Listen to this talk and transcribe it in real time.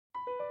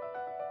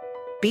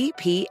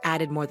BP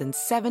added more than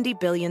 $70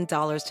 billion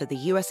to the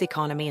U.S.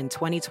 economy in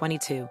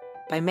 2022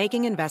 by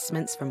making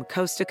investments from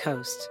coast to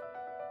coast.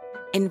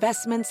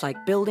 Investments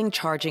like building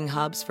charging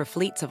hubs for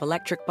fleets of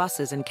electric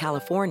buses in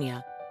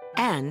California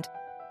and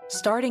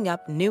starting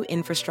up new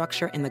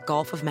infrastructure in the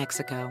Gulf of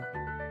Mexico.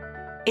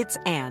 It's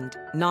and,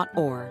 not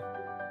or.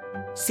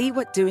 See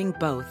what doing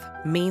both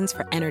means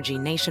for energy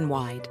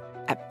nationwide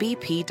at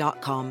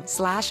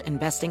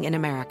bp.com/investing in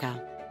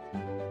America.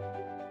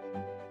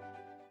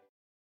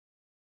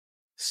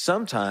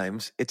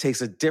 Sometimes it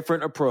takes a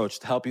different approach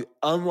to help you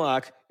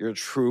unlock your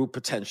true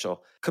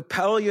potential.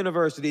 Capella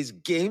University's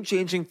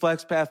game-changing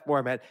FlexPath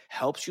format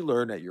helps you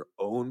learn at your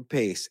own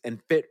pace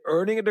and fit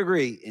earning a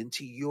degree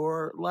into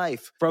your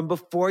life. From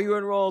before you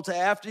enroll to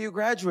after you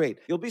graduate,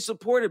 you'll be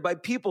supported by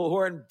people who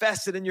are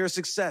invested in your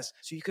success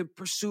so you can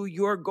pursue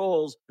your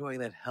goals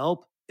knowing that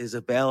help is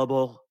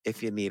available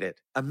if you need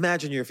it.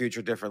 Imagine your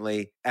future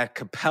differently at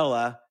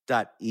capella.edu.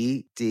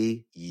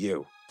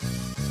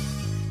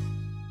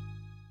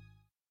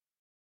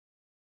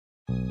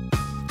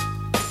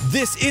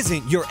 This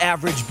isn't your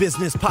average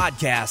business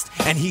podcast,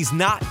 and he's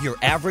not your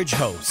average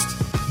host.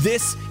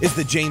 This is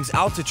the James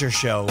Altucher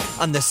Show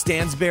on the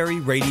Stansberry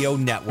Radio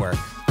Network.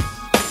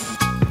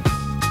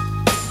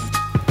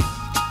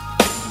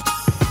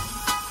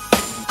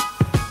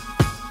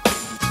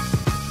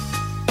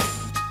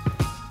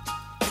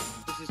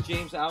 This is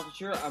James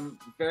Altucher. I'm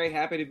very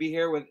happy to be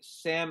here with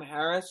Sam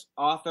Harris,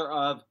 author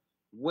of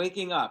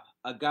Waking Up,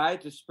 A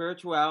Guide to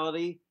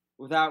Spirituality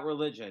Without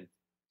Religion.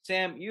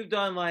 Sam, you've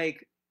done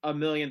like a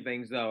million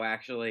things, though,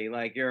 actually.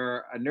 Like,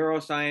 you're a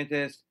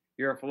neuroscientist,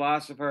 you're a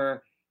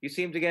philosopher. You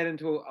seem to get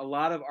into a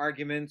lot of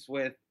arguments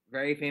with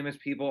very famous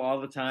people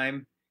all the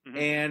time. Mm-hmm.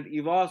 And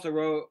you've also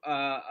wrote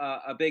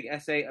a big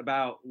essay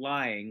about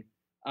lying.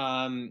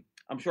 I'm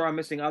sure I'm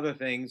missing other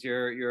things.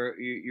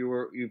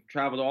 You've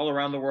traveled all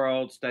around the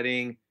world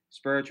studying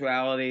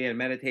spirituality and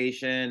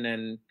meditation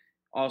and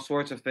all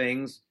sorts of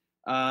things.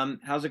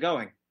 How's it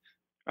going?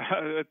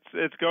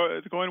 It's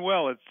going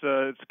well.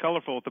 It's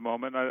colorful at the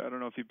moment. I don't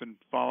know if you've been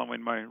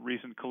following my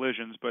recent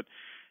collisions, but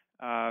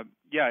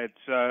it's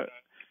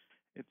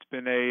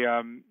been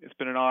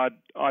an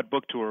odd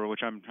book tour,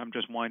 which I'm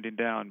just winding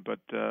down. But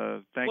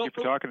thank you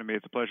for talking to me.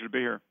 It's a pleasure to be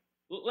here.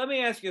 Let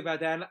me ask you about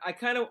that. And I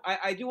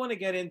do want to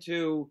get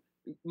into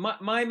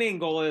my main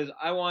goal is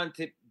I want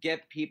to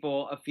get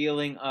people a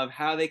feeling of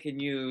how they can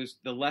use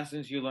the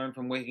lessons you learn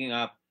from waking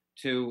up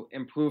to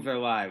improve their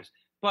lives.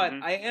 But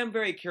I am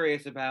very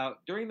curious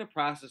about, during the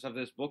process of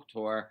this book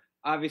tour,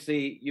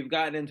 obviously you've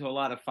gotten into a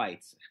lot of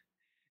fights.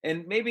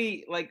 And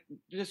maybe, like,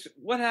 just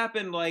what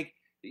happened, like,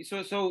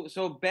 so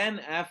Ben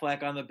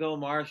Affleck on the Bill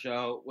Maher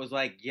show was,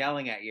 like,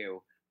 yelling at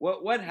you.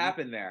 What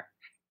happened there?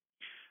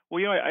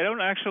 Well, I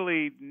don't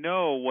actually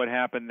know what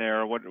happened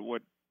there, what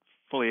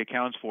fully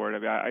accounts for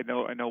it. I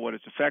mean, I know what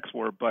its effects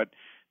were, but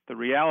the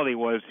reality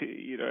was,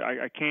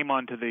 I came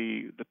onto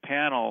the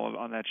panel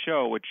on that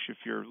show, which,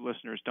 if your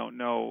listeners don't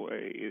know,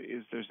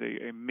 is there's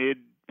a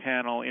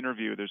mid-panel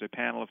interview. There's a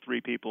panel of three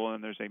people,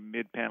 and there's a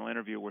mid-panel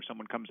interview where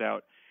someone comes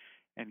out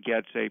and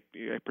gets a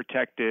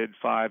protected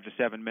 5 to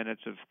 7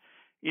 minutes of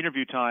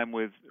interview time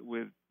with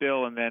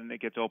Bill, and then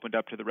it gets opened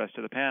up to the rest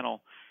of the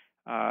panel.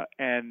 So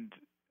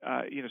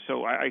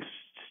I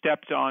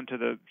stepped onto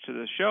the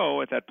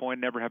show at that point,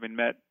 never having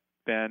met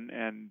Ben,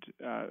 and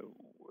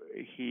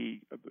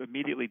he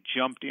immediately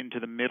jumped into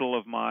the middle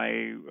of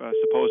my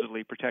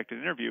supposedly protected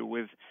interview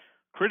with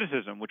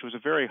criticism, which was a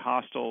very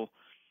hostile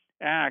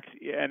act,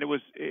 and it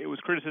was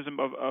criticism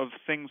of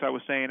things I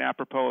was saying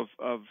apropos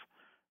of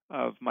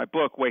my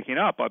book, Waking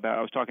Up. I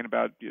was talking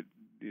about,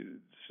 in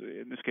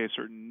this case,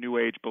 certain New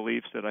Age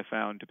beliefs that I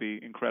found to be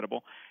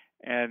incredible,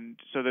 and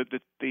so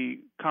that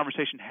the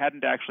conversation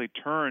hadn't actually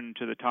turned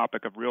to the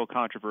topic of real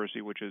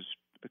controversy, which is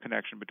the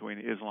connection between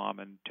Islam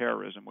and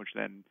terrorism, which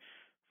then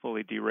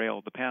fully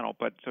derailed the panel.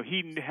 But so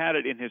he had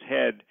it in his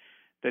head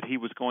that he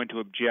was going to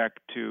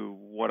object to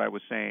what I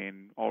was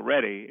saying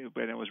already,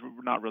 but it was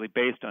not really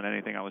based on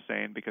anything I was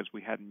saying because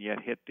we hadn't yet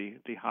hit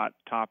the hot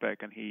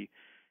topic, and he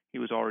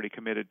was already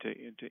committed to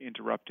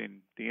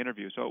interrupting the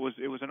interview. So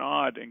it was an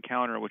odd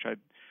encounter, which I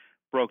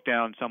broke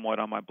down somewhat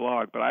on my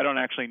blog, but I don't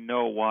actually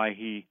know why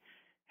he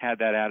had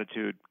that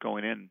attitude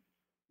going in.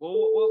 Well,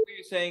 what were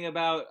you saying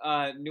about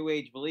New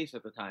Age beliefs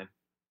at the time?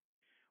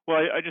 Well,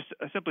 I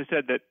simply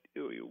said that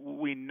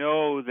we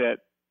know that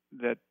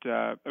it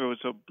was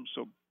so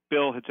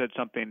Bill had said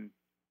something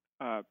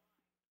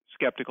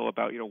skeptical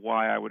about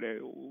why I would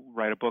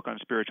write a book on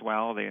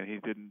spirituality, and he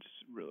didn't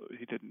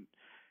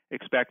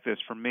expect this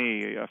from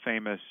me, a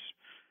famous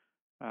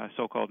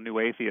so-called new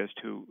atheist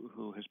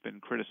who has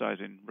been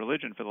criticizing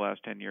religion for the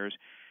last 10 years,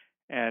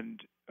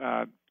 and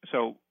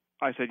so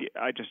I said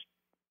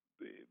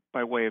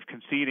by way of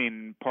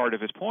conceding part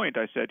of his point,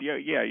 I said,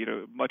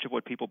 much of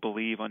what people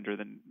believe under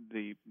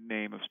the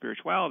name of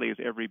spirituality is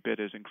every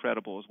bit as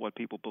incredible as what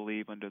people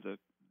believe under the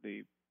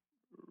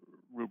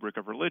rubric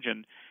of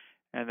religion.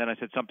 And then I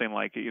said something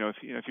like,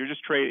 if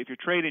you're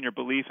trading your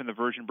belief in the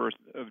virgin birth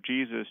of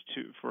Jesus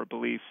for a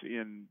belief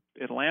in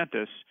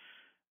Atlantis,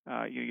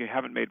 you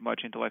haven't made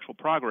much intellectual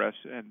progress.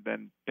 And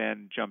then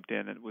Ben jumped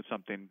in and with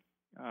something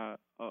a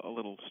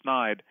little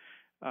snide,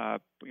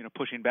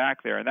 pushing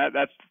back there, and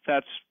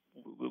that's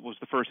was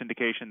the first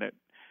indication that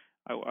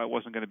I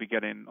wasn't going to be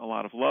getting a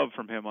lot of love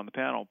from him on the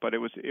panel. But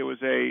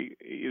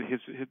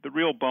the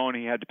real bone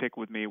he had to pick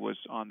with me was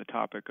on the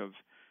topic of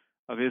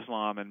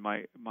Islam and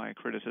my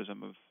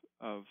criticism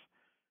of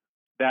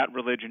that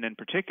religion in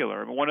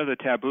particular. I mean, one of the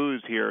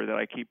taboos here that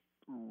I keep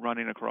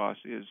running across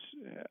is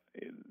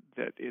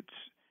that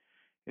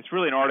it's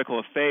really an article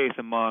of faith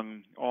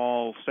among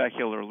all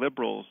secular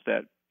liberals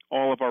that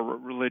all of our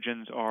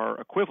religions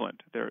are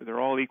equivalent. They're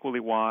all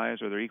equally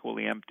wise, or they're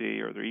equally empty,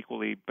 or they're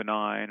equally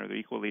benign, or they're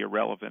equally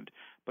irrelevant,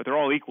 but they're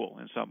all equal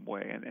in some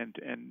way.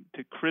 And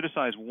to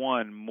criticize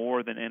one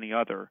more than any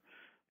other,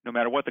 no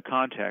matter what the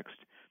context,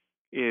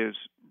 is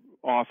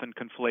often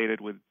conflated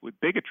with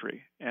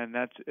bigotry, and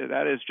that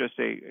is just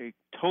a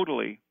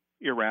totally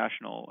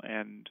irrational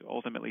and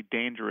ultimately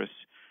dangerous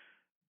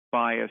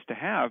bias to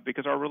have,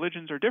 because our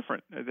religions are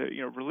different.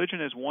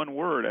 Religion is one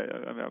word.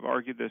 I've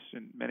argued this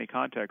in many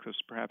contexts, as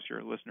perhaps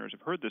your listeners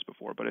have heard this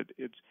before, but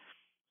it's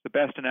the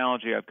best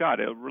analogy I've got.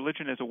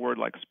 Religion is a word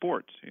like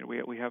sports.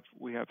 We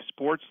have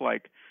sports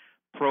like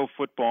pro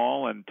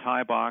football and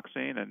Thai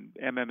boxing and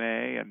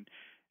MMA and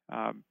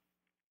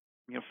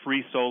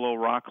free solo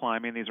rock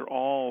climbing. Those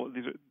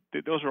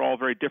are all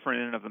very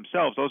different in and of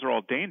themselves. Those are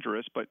all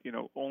dangerous, but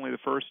only the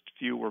first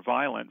few were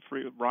violent.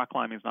 Free rock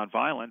climbing is not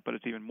violent, but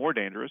it's even more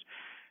dangerous.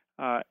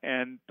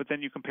 But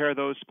then you compare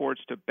those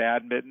sports to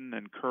badminton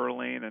and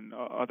curling and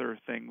other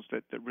things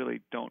that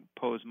really don't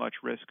pose much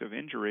risk of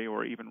injury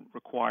or even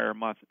require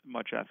much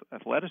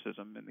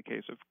athleticism in the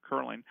case of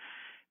curling.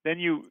 Then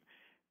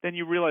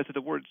you realize that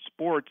the word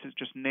sports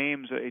just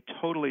names a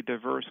totally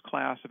diverse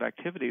class of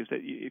activities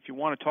that if you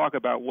want to talk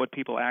about what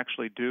people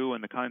actually do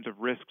and the kinds of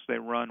risks they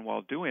run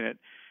while doing it,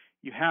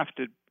 you have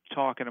to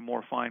talk in a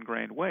more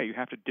fine-grained way. You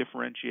have to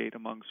differentiate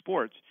among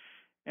sports.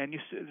 And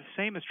the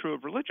same is true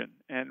of religion.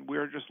 And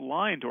we're just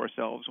lying to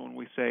ourselves when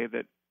we say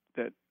that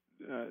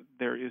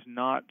there is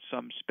not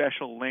some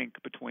special link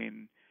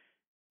between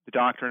the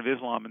doctrine of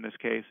Islam in this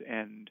case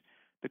and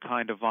the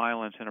kind of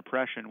violence and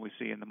oppression we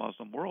see in the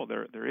Muslim world.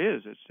 There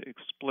is. It's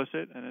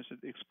explicit, and it's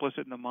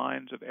explicit in the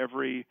minds of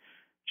every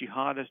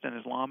jihadist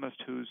and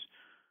Islamist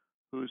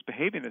who's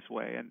behaving this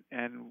way.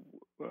 And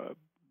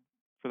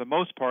for the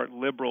most part,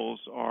 liberals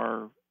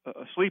are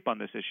asleep on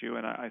this issue,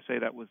 and I say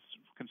that with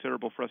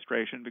considerable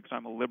frustration because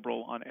I'm a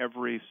liberal on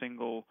every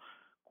single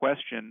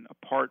question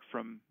apart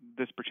from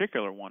this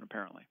particular one,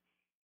 apparently.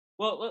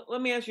 Well, let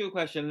me ask you a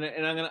question,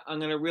 and I'm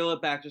gonna reel it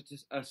back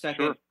just a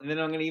second, sure. And then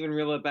I'm gonna even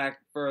reel it back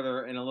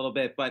further in a little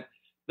bit. But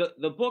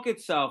the book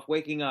itself,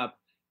 Waking Up,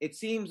 it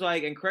seems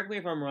like, and correct me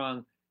if I'm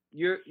wrong,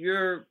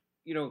 you've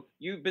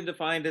been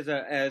defined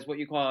as what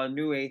you call a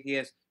new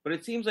atheist, but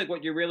it seems like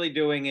what you're really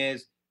doing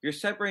is you're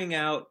separating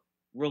out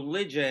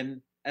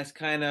religion as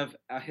kind of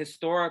a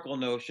historical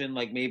notion,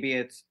 like maybe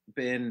it's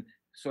been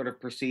sort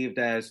of perceived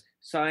as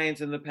science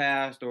in the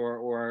past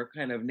or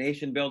kind of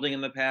nation building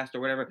in the past or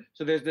whatever.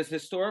 So there's this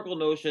historical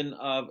notion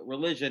of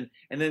religion,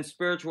 and then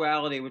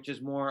spirituality, which is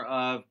more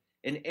of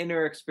an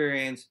inner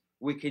experience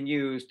we can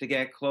use to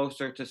get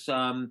closer to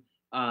some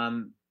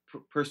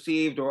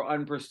perceived or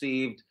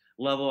unperceived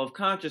level of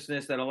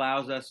consciousness that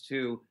allows us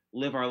to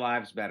live our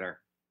lives better.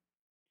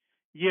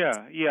 Yeah.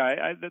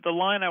 The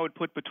line I would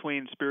put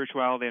between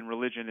spirituality and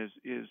religion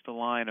is the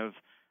line of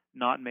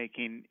not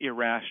making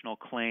irrational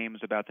claims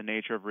about the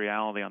nature of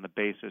reality on the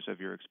basis of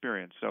your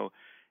experience. So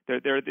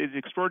there are these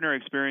extraordinary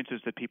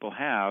experiences that people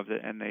have,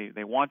 and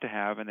they want to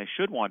have, and they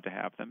should want to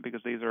have them,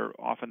 because these are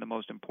often the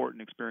most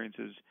important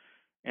experiences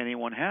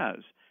anyone has.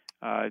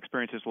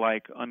 Experiences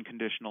like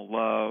unconditional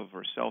love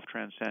or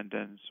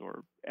self-transcendence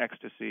or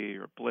ecstasy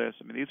or bliss.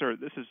 I mean,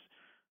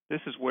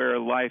 this is where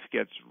life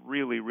gets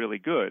really, really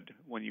good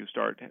when you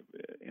start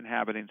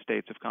inhabiting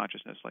states of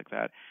consciousness like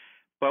that.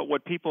 But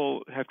what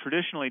people have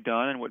traditionally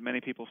done, and what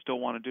many people still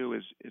want to do,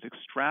 is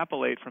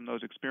extrapolate from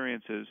those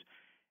experiences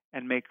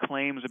and make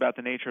claims about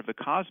the nature of the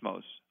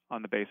cosmos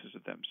on the basis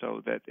of them.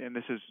 So that, and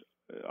this is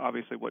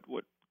obviously what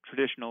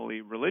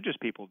traditionally religious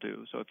people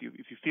do. So if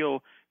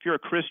you're a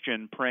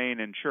Christian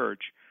praying in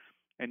church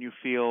and you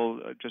feel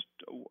just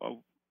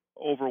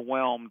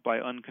overwhelmed by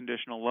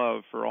unconditional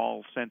love for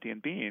all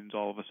sentient beings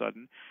all of a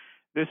sudden,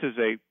 this is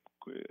a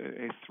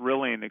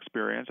thrilling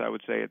experience. I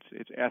would say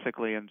it's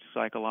ethically and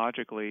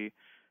psychologically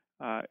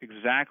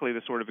exactly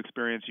the sort of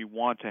experience you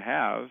want to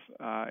have.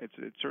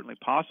 It's certainly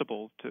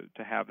possible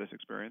to have this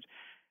experience,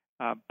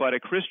 but a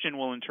Christian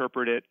will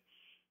interpret it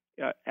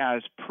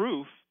as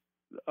proof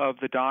of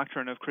the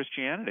doctrine of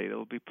Christianity. There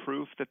will be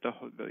proof that the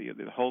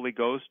Holy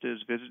Ghost is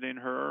visiting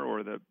her,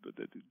 or that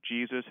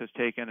Jesus has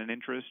taken an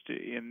interest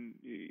in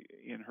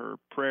her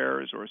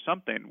prayers, or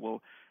something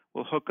will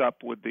hook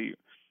up with the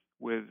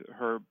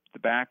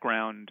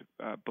background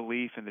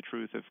belief in the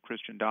truth of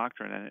Christian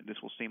doctrine, and this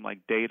will seem like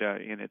data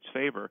in its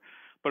favor.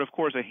 But of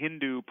course, a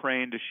Hindu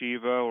praying to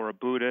Shiva, or a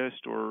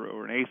Buddhist,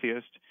 or an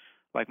atheist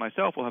like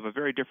myself will have a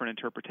very different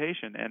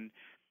interpretation. And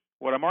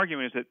What I'm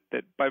arguing is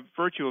that by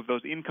virtue of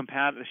those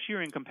the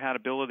sheer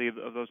incompatibility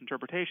of those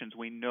interpretations,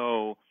 we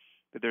know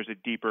that there's a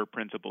deeper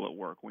principle at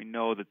work. We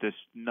know that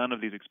none of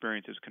these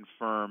experiences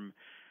confirm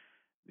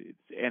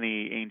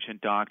any ancient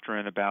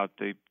doctrine about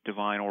the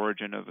divine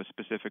origin of a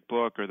specific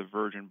book or the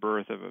virgin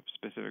birth of a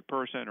specific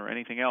person or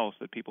anything else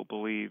that people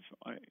believe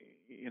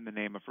in the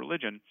name of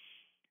religion.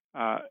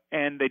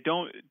 And they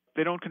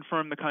don't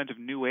confirm the kinds of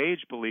New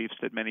Age beliefs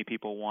that many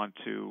people want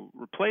to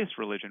replace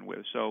religion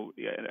with. So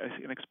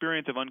an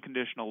experience of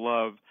unconditional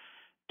love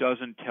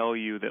doesn't tell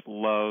you that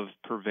love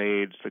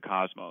pervades the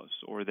cosmos,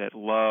 or that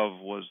love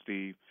was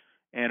the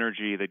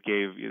energy that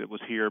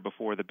was here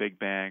before the Big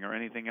Bang, or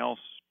anything else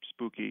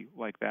spooky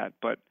like that.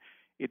 But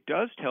it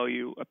does tell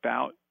you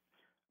about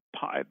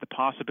the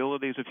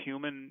possibilities of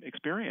human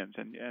experience,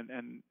 and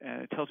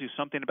it tells you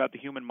something about the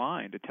human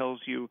mind. It tells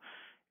you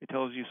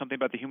something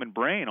about the human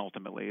brain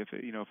ultimately,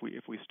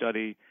 if we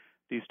study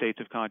these states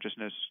of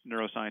consciousness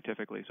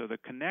neuroscientifically. So the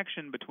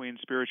connection between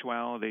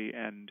spirituality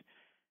and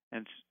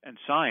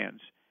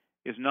science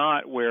is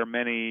not where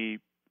many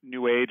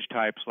New Age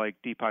types like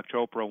Deepak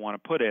Chopra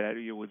want to put it,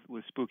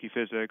 with spooky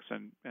physics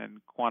and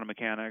quantum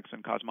mechanics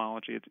and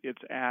cosmology.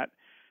 It's at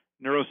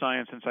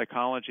neuroscience and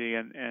psychology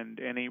and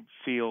any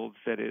field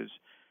that is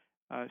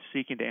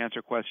seeking to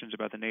answer questions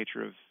about the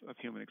nature of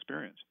human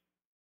experience.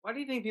 Why do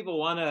you think people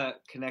want to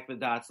connect the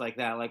dots like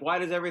that? Like, why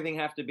does everything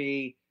have to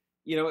be,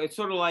 it's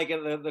sort of like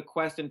the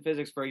quest in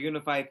physics for a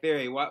unified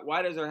theory.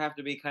 Why does there have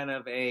to be kind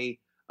of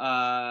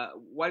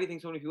why do you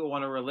think so many people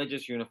want a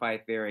religious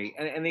unified theory?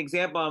 And the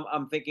example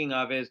I'm thinking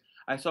of is,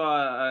 I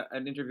saw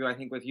an interview, I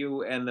think, with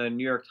you and the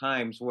New York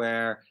Times,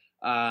 where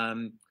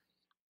the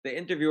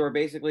interviewer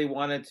basically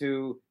wanted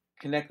to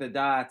connect the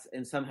dots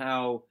and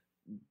somehow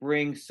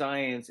bring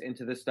science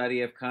into the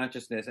study of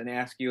consciousness, and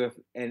asked you if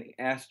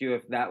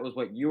that was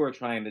what you were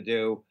trying to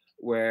do,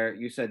 where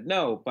you said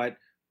no. But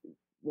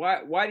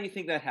why do you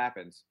think that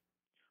happens?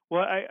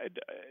 Well, I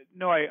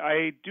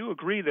do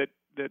agree that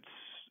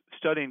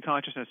studying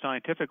consciousness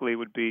scientifically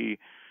would be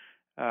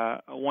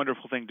a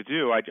wonderful thing to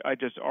do. I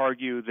just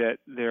argue that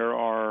there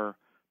are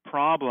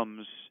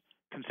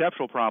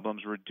conceptual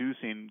problems,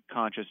 reducing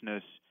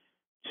consciousness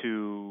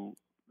to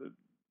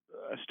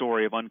a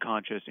story of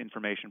unconscious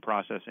information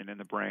processing in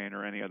the brain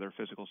or any other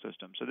physical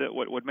system. So that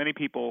what many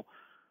people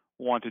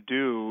want to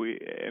do,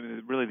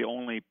 and really the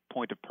only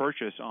point of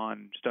purchase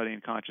on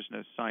studying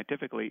consciousness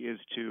scientifically, is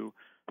to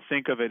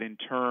think of it in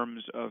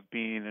terms of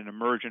being an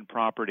emergent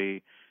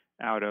property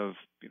out of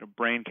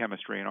brain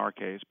chemistry in our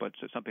case, but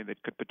something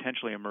that could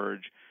potentially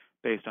emerge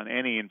based on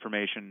any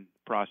information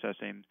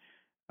processing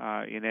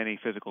in any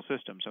physical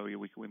system. So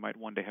we might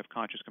one day have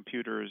conscious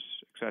computers,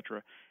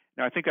 etc.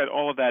 Now, I think that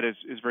all of that is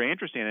very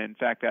interesting, and in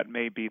fact, that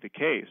may be the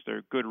case. There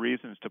are good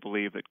reasons to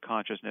believe that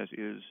consciousness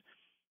is,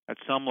 at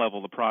some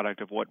level, the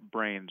product of what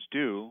brains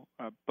do,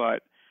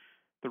 but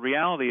the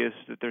reality is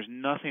that there's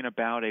nothing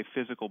about a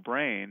physical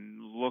brain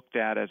looked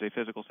at as a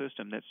physical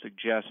system that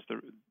suggests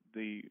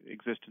the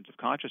existence of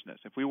consciousness.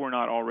 If we were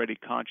not already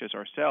conscious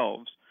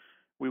ourselves,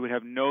 we would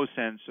have no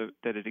sense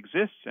that it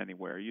exists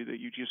anywhere. You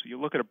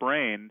look at a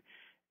brain,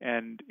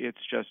 and it's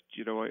just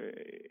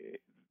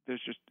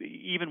there's just,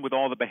 even with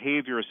all the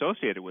behavior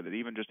associated with it,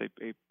 even just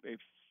a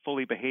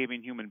fully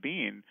behaving human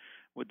being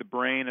with the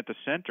brain at the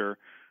center,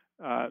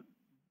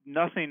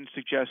 nothing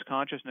suggests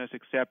consciousness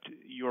except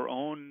your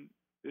own.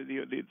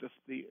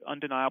 The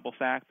undeniable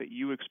fact that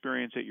you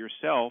experience it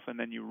yourself, and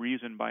then you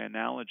reason by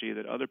analogy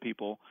that other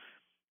people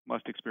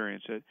must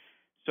experience it.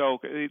 So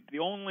the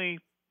only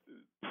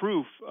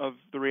proof of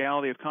the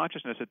reality of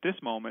consciousness at this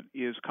moment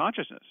is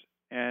consciousness.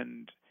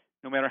 And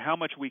no matter how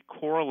much we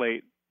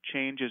correlate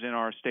changes in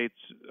our states,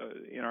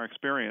 in our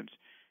experience,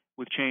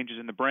 with changes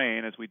in the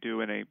brain, as we do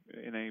in a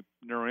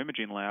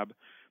neuroimaging lab,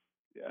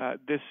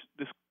 this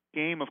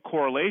game of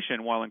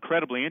correlation, while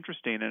incredibly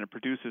interesting, and it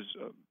produces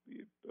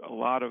a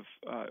lot of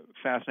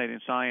fascinating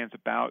science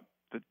about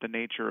the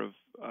nature of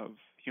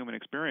human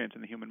experience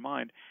and the human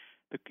mind,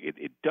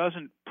 it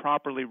doesn't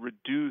properly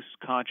reduce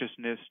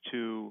consciousness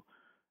to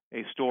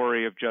a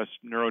story of just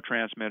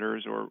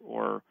neurotransmitters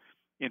or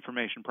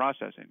information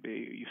processing.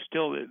 You're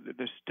still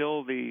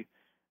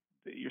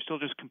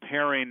just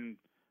comparing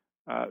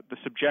the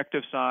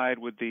subjective side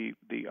with the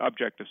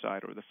objective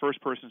side, or the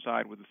first-person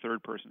side with the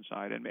third-person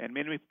side. And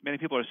many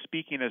people are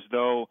speaking as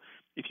though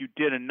if you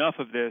did enough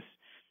of this,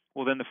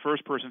 well, then the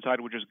first-person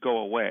side would just go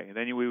away.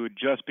 Then we would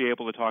just be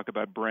able to talk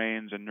about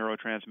brains and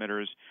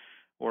neurotransmitters,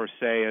 or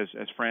say,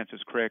 as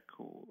Francis Crick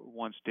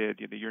once did,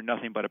 you're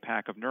nothing but a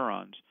pack of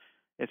neurons.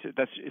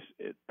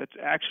 That's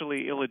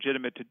actually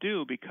illegitimate to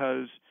do,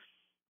 because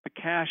the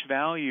cash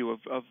value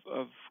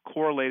of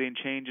correlating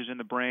changes in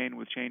the brain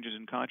with changes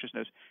in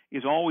consciousness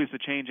is always the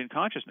change in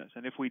consciousness.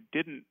 And if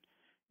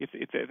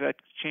that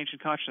change in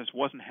consciousness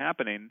wasn't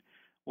happening,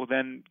 well,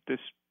 then this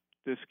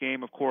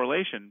game of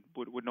correlation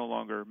would no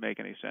longer make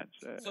any sense.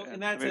 So in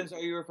that sense, are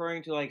you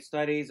referring to like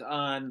studies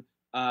on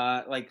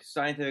like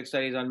scientific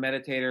studies on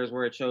meditators,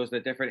 where it shows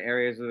that different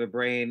areas of the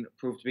brain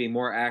prove to be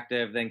more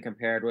active than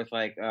compared with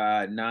like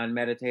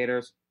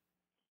non-meditators?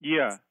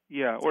 Yeah,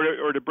 yeah,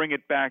 or to bring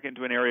it back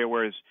into an area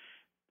where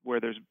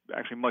there's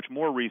actually much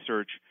more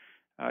research.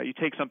 You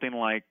take something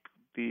like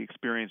the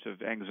experience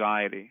of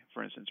anxiety,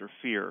 for instance, or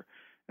fear.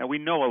 Now, we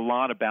know a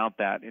lot about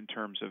that in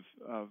terms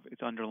of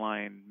its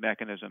underlying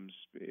mechanisms,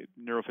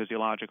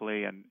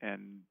 neurophysiologically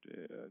and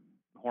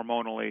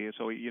hormonally.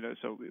 So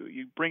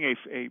you bring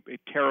a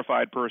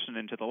terrified person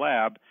into the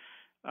lab,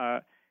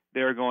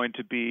 they're going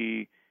to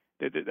be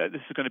this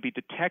is going to be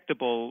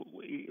detectable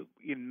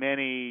in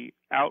many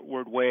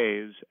outward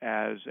ways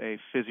as a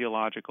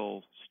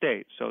physiological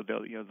state. So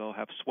they'll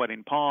have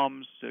sweating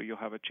palms. So you'll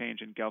have a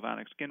change in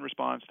galvanic skin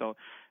response.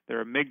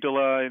 Their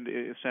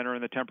amygdala center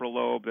in the temporal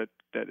lobe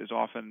that is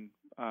often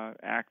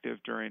active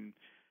during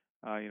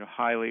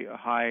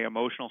high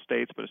emotional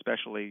states, but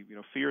especially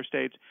fear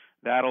states.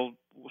 Will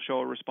show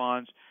a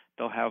response.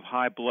 They'll have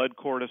high blood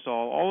cortisol.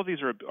 All of these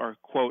are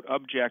quote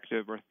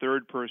objective or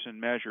third person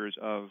measures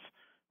of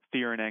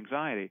fear and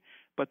anxiety,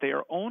 but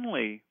they're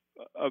only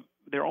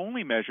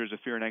measures of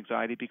fear and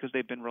anxiety because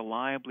they've been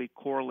reliably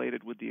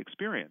correlated with the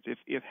experience.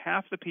 If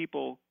half the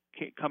people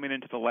coming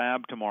into the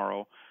lab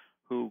tomorrow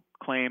who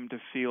claim to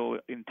feel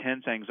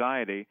intense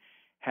anxiety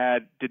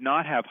did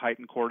not have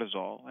heightened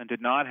cortisol and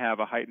did not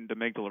have a heightened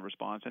amygdala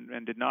response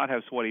and did not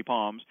have sweaty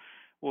palms,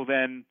 well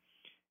then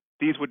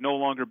these would no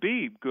longer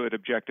be good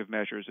objective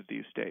measures of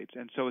these states.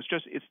 And so it's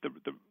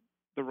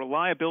the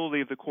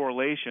reliability of the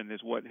correlation is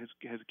what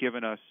has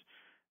given us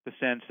the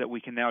sense that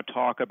we can now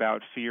talk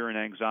about fear and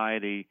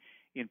anxiety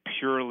in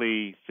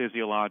purely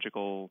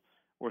physiological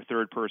or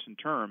third-person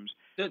terms.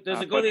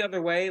 Does it go the other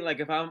way?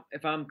 Like if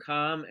I'm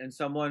calm and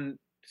someone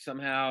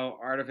somehow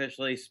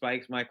artificially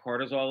spikes my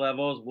cortisol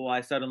levels, will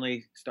I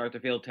suddenly start to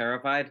feel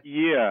terrified?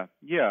 Yeah.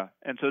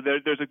 And so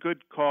there's a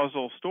good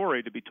causal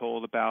story to be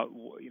told about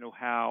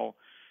how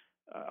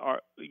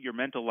your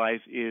mental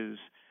life is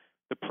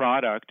the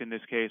product, in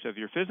this case, of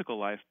your physical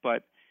life,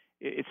 but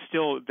it's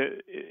still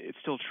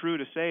true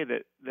to say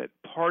that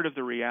part of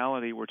the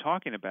reality we're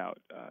talking about,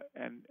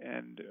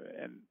 and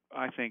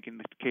I think in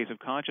the case of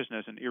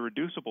consciousness, an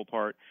irreducible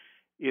part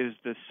is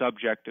the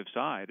subjective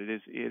side. It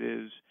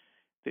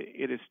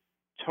is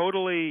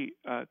totally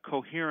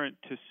coherent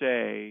to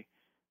say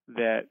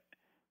that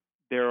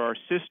there are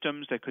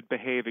systems that could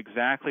behave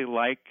exactly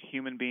like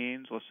human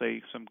beings. Let's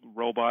say some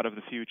robot of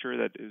the future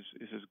that is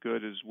as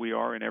good as we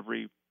are in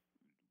every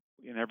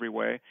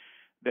way,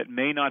 that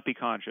may not be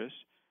conscious.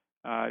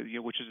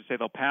 Which is to say,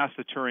 they'll pass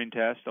the Turing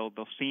test. They'll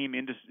seem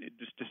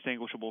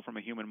indistinguishable from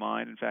a human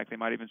mind. In fact, they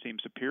might even seem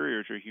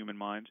superior to human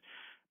minds.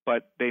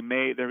 But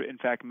there in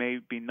fact may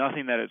be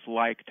nothing that it's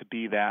like to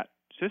be that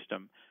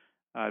system.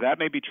 That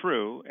may be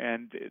true,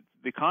 and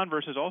the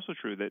converse is also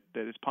true. That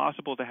it's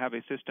possible to have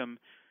a system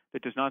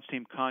that does not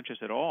seem conscious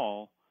at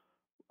all,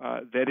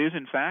 that is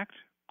in fact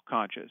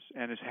conscious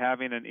and is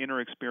having an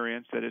inner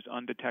experience that is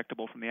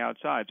undetectable from the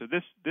outside. So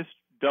this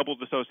double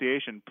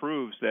dissociation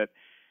proves that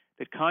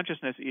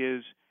consciousness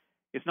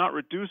it's not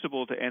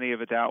reducible to any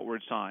of its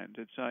outward signs.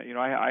 It's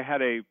I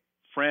had a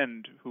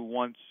friend who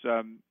once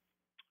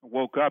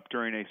woke up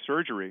during a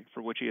surgery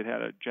for which he had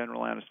a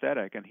general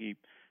anesthetic, and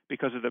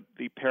because of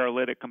the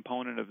paralytic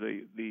component of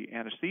the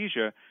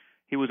anesthesia,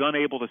 he was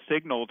unable to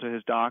signal to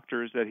his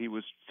doctors that he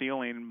was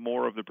feeling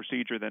more of the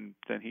procedure than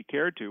he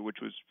cared to, which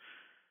was,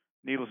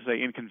 needless to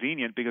say,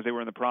 inconvenient because they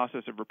were in the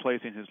process of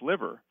replacing his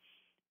liver.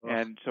 Oh.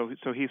 And so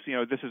he's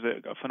this is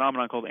a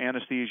phenomenon called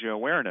anesthesia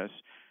awareness.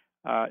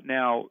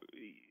 Now,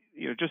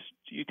 just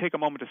you take a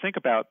moment to think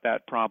about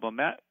that problem.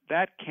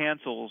 That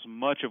cancels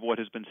much of what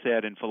has been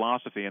said in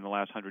philosophy in the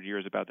last 100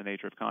 years about the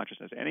nature of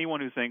consciousness.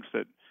 Anyone who thinks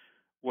that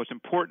what's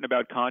important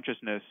about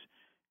consciousness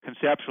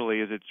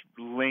conceptually is it's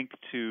linked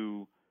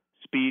to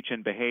speech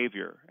and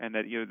behavior, and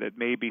that that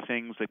maybe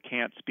things that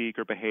can't speak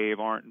or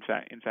behave aren't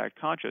in fact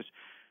conscious.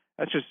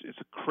 It's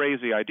a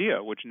crazy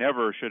idea, which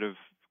never should have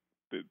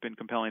been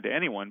compelling to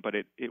anyone. But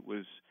it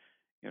was.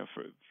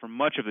 For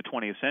much of the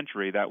 20th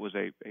century, that was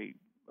a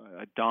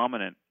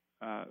dominant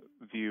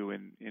view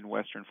in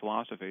Western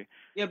philosophy.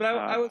 Yeah, but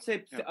I would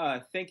say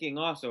thinking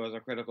also is a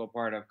critical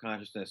part of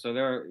consciousness.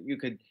 So you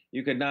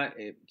could not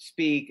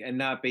speak and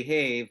not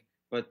behave,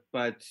 but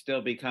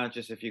still be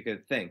conscious if you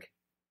could think.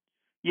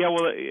 Yeah,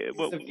 well,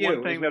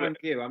 one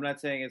view. I'm not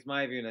saying it's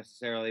my view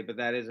necessarily, but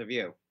that is a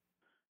view.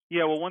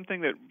 Yeah, well, one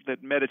thing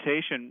that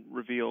meditation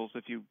reveals,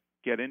 if you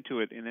get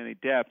into it in any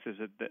depth, is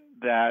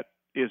that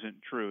isn't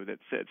true. That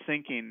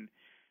thinking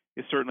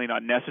is certainly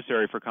not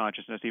necessary for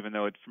consciousness, even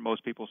though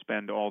most people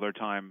spend all their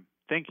time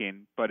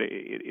thinking. But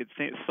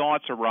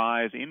thoughts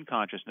arise in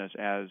consciousness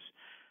as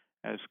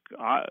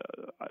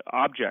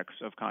objects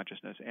of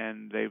consciousness,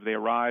 and they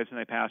arise and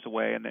they pass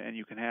away, and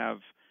you can have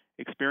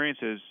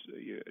experiences,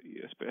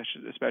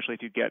 especially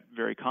if you get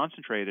very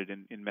concentrated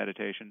in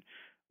meditation,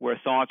 where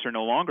thoughts are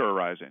no longer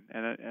arising,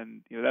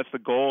 and that's the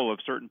goal of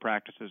certain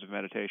practices of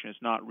meditation.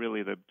 It's not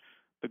really the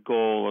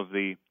goal of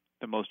the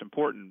most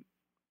important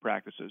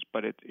practices,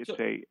 but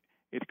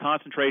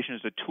concentration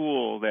is a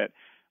tool that,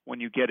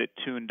 when you get it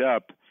tuned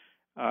up,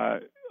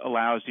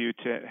 allows you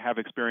to have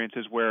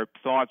experiences where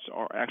thoughts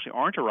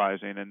aren't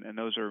arising, and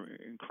those are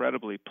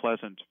incredibly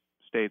pleasant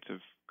states of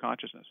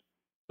consciousnof.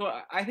 So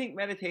I think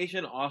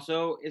meditation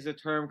also is a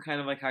term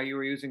kind of like how you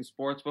were using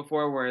sports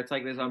before, where it's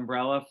like this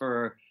umbrella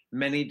for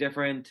many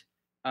different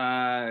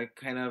kind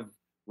of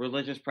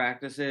religious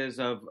practices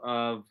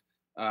of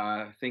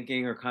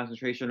thinking or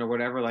concentration or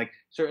whatever. Like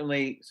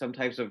certainly some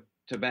types of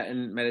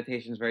Tibetan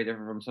meditation is very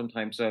different from some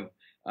types of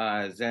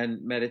Zen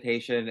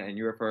meditation, and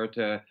you refer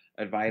to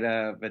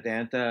Advaita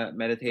Vedanta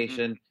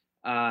meditation.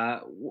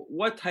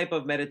 What type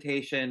of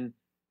meditation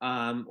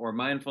or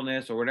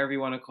mindfulness or whatever you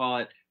want to call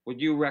it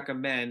would you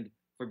recommend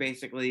for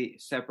basically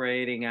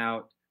separating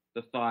out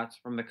the thoughts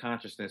from the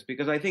consciousness?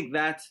 Because I think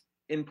that's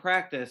in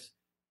practice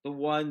the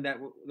one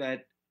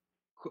that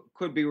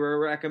could be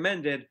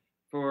recommended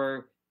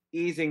for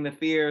easing the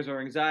fears or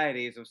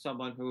anxieties of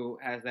someone who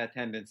has that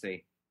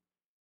tendency.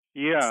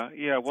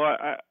 Yeah. Well,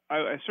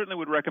 I certainly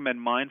would recommend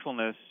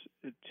mindfulness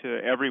to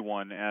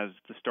everyone as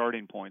the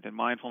starting point. And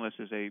mindfulness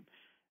is a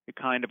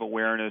kind of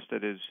awareness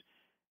that is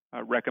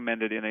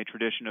recommended in a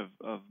tradition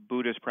of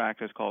Buddhist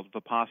practice called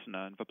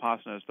Vipassana. And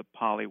Vipassana is the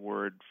Pali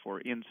word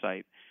for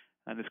insight.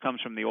 And this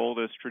comes from the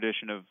oldest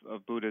tradition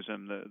of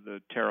Buddhism,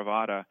 the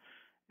Theravada.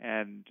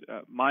 And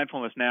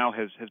mindfulness now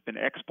has been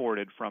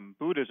exported from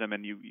Buddhism,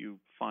 and you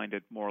find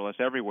it more or less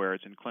everywhere.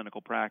 It's in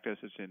clinical practice.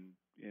 It's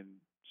in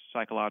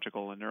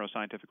psychological and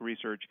neuroscientific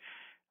research,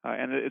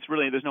 and it's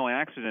really, there's no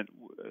accident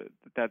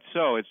that's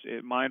so.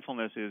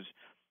 Mindfulness is,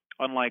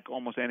 unlike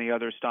almost any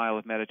other style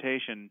of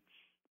meditation,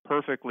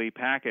 perfectly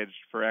packaged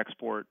for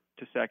export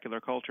to secular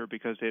culture,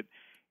 because it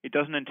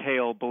doesn't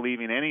entail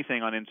believing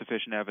anything on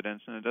insufficient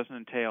evidence, and it doesn't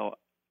entail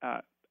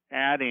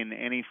adding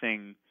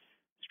anything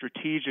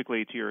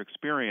strategically to your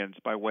experience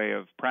by way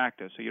of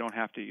practice. So you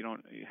have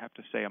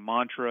to say a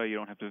mantra, you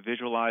don't have to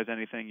visualize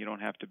anything, you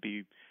don't have to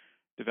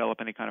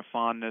develop any kind of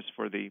fondness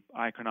for the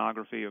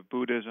iconography of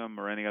Buddhism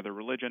or any other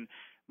religion.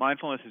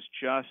 Mindfulness is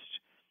just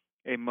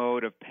a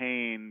mode of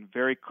paying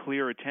very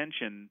clear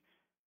attention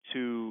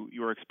to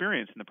your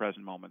experience in the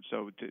present moment.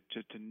 So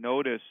to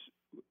notice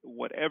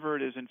whatever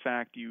it is, in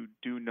fact, you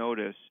do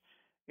notice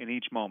in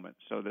each moment.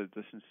 So the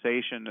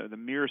sensation, the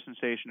mere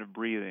sensation of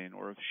breathing,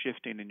 or of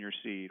shifting in your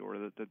seat, or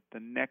the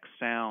next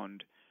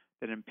sound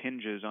that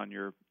impinges on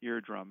your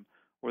eardrum,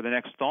 or the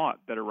next thought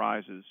that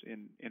arises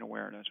in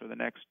awareness, or the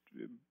next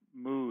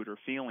mood or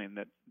feeling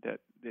that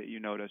you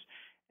notice.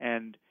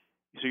 And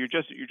so you're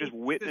just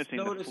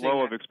witnessing the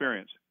flow of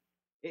experience.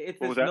 It's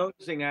this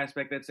noticing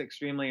aspect that's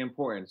extremely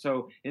important.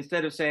 So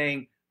instead of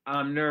saying,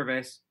 I'm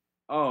nervous,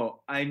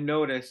 oh, I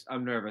notice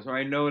I'm nervous, or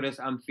I notice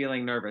I'm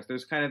feeling nervous.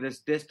 There's kind of this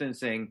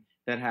distancing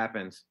that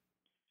happens.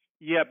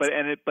 Yeah, but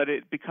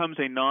it becomes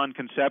a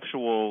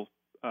non-conceptual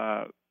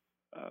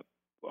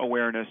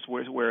awareness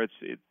where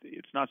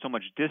it's not so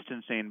much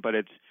distancing, but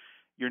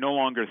you're no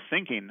longer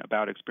thinking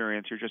about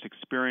experience. You're just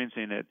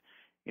experiencing it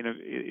in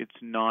its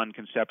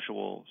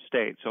non-conceptual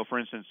state. So, for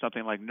instance,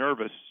 something like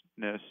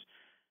nervousness,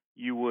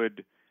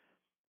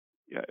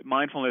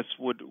 mindfulness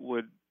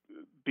would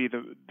be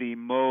the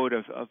mode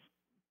of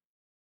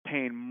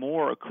paying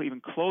more,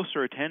 even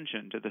closer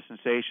attention to the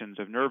sensations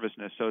of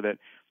nervousness, so that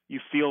you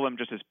feel them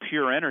just as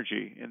pure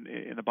energy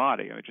in the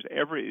body. I mean,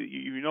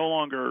 you no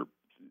longer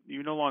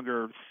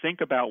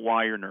think about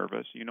why you're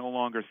nervous. You no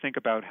longer think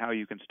about how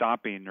you can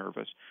stop being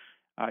nervous.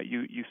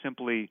 You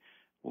simply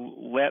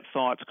let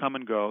thoughts come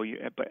and go,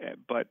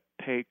 but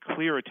pay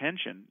clear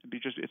attention.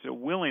 It's a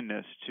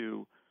willingness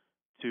to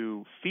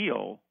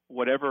feel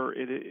whatever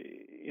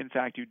in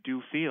fact you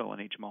do feel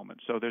in each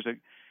moment. So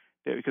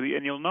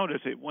and you'll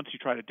notice it once you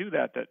try to do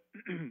that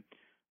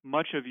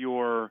much of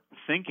your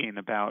thinking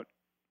about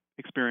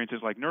experiences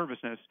like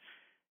nervousness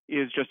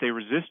is just a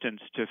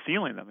resistance to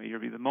feeling them.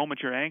 The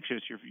moment you're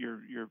anxious,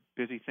 you're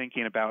busy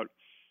thinking about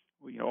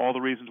all the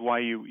reasons why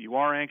you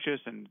are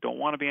anxious and don't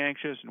want to be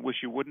anxious and wish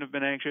you wouldn't have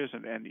been anxious,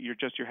 and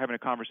you're having a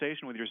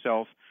conversation with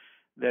yourself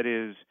that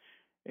is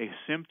a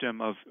symptom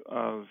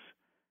of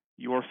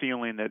your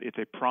feeling that it's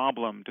a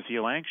problem to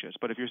feel anxious.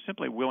 But if you're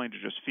simply willing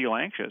to just feel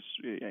anxious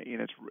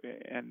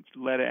and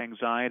let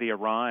anxiety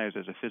arise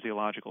as a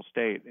physiological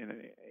state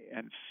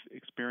and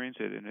experience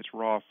it in its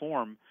raw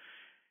form,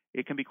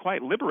 it can be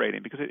quite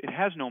liberating, because it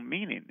has no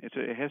meaning.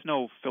 It has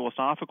no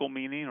philosophical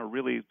meaning or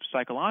really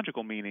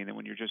psychological meaning. And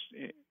when you're just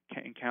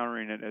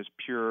encountering it as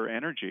pure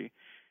energy,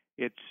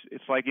 it's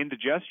like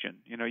indigestion.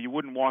 You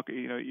wouldn't walk.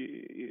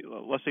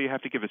 Let's say you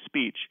have to give a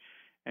speech,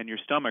 and your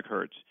stomach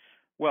hurts.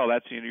 Well,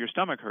 that's your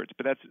stomach hurts,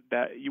 but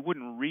that you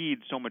wouldn't read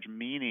so much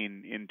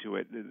meaning into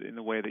it in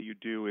the way that you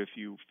do if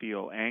you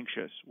feel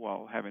anxious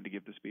while having to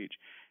give the speech.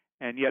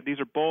 And yet these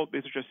are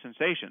just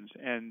sensations,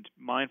 and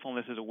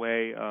mindfulness is a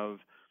way of,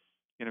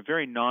 in a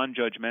very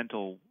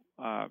non-judgmental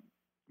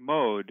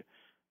mode,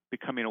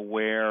 becoming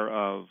aware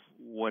of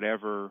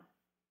whatever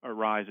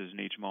arises in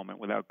each moment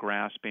without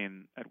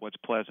grasping at what's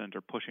pleasant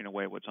or pushing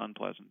away what's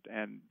unpleasant.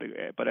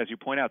 But as you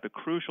point out, the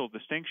crucial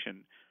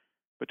distinction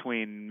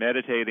between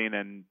meditating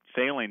and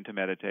failing to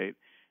meditate,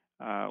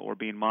 or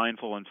being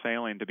mindful and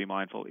failing to be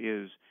mindful,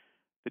 is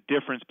the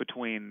difference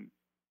between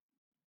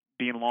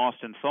being lost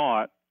in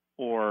thought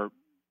or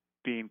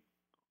being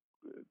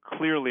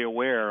clearly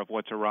aware of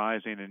what's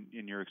arising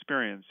in your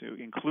experience,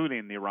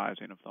 including the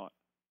arising of thought.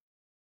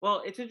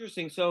 Well, it's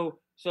interesting. So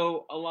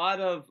a lot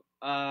of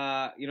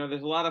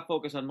there's a lot of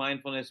focus on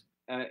mindfulness,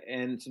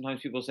 and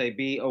sometimes people say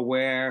be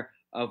aware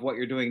of what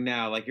you're doing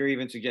now. Like you're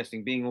even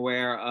suggesting being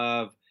aware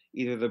of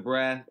either the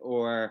breath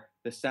or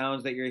the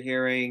sounds that you're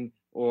hearing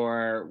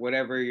or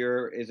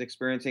whatever is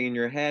experiencing in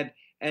your head,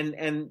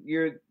 and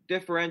you're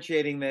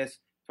differentiating this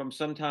from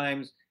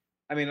sometimes.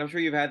 I mean, I'm sure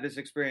you've had this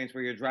experience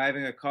where you're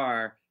driving a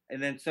car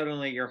and then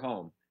suddenly you're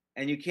home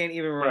and you can't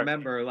even Right.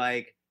 remember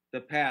like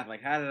the path.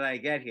 Like, how did I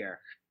get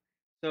here?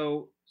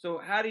 So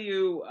how do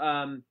you,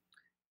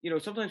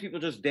 sometimes people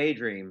just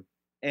daydream.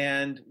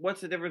 And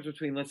what's the difference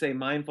between, let's say,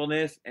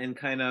 mindfulness and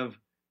kind of,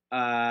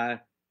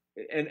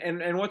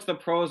 and what's the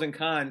pros and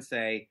cons,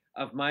 say,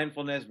 of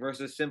mindfulness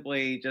versus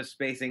simply just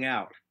spacing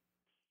out?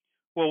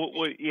 Well,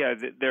 yeah,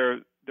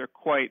 they're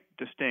quite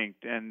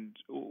distinct, and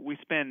we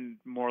spend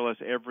more or less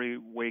every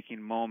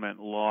waking moment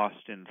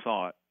lost in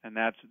thought, and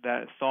that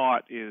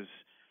thought is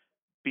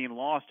being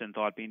lost in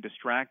thought, being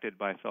distracted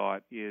by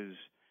thought is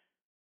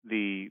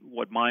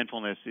what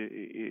mindfulness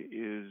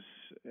is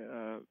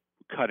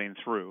cutting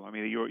through. I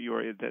mean,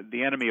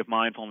 the enemy of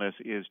mindfulness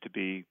is to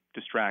be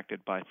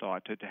distracted by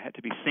thought,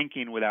 to be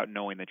thinking without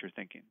knowing that you're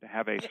thinking, to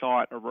have a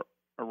thought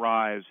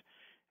arise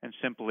and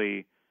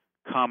simply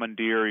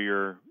commandeer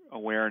your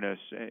awareness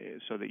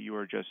so that you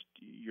are just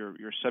your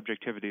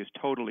subjectivity is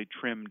totally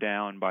trimmed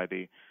down by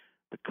the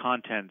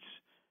contents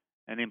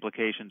and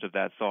implications of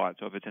that thought.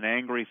 So if it's an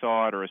angry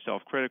thought or a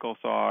self-critical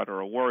thought or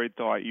a worried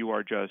thought, you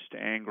are just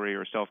angry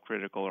or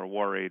self-critical or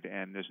worried,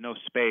 and there's no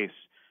space.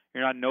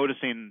 You're not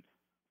noticing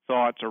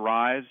thoughts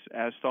arise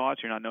as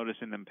thoughts. You're not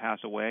noticing them pass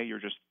away. You're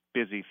just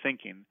busy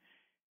thinking.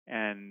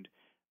 And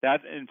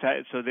that, in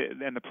fact,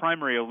 and the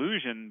primary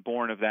illusion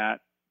born of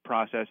that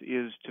process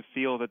is to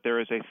feel that there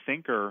is a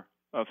thinker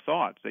of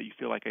thoughts, that you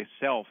feel like a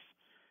self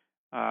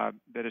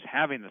that is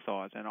having the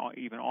thoughts and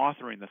even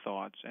authoring the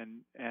thoughts,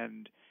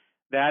 and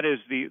that is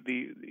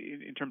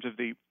in terms of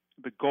the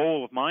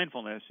goal of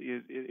mindfulness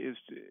is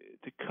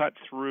to cut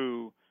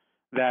through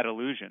that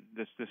illusion,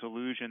 this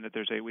illusion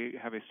that we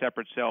have a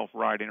separate self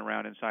riding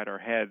around inside our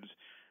heads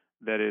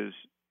that is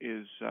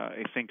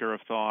a thinker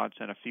of thoughts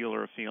and a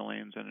feeler of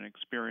feelings and an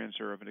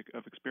experiencer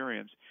of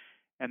experience.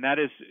 And that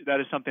is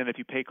something that if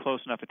you pay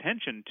close enough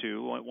attention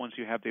to, once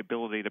you have the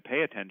ability to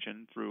pay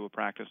attention through a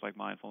practice like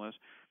mindfulness,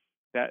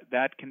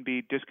 that can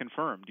be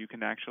disconfirmed. You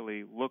can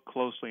actually look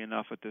closely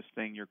enough at this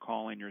thing you're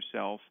calling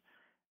yourself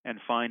and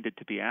find it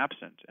to be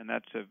absent. And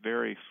that's a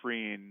very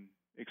freeing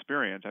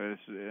experience. I mean,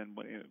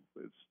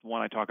 it's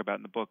one I talk about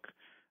in the book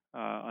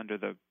under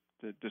the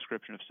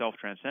description of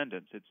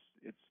self-transcendence.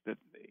 It's that,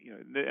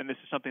 and this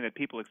is something that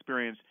people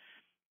experience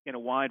in a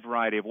wide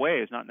variety of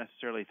ways, not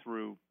necessarily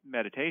through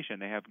meditation.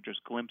 They have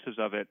just glimpses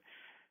of it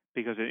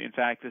because, in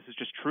fact, this is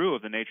just true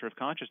of the nature of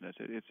consciousness.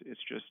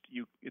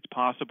 It's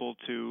possible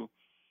to,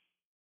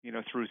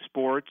 through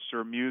sports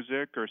or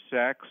music or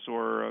sex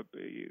or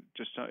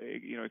just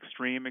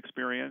extreme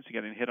experience,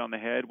 getting hit on the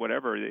head,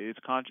 whatever.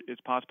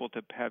 It's possible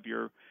to have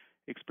your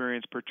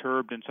experience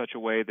perturbed in such a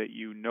way that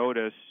you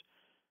notice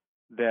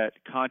that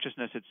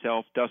consciousness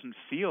itself doesn't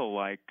feel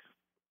like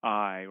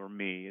I or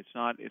me. It's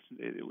not.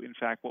 In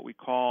fact, what we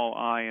call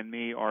I and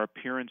me are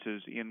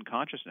appearances in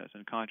consciousness,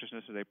 and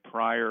consciousness is a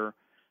prior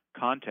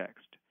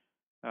context.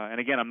 And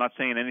again, I'm not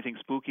saying anything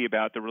spooky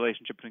about the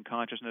relationship between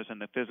consciousness and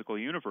the physical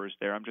universe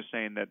there. I'm just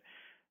saying that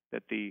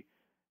the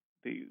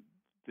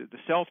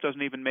self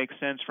doesn't even make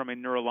sense from a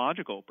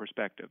neurological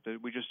perspective. That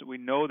we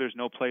know there's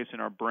no place in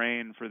our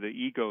brain for the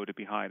ego to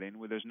be hiding.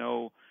 Where there's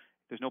no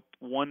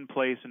one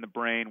place in the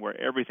brain where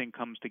everything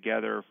comes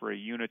together for a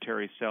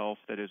unitary self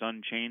that is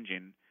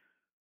unchanging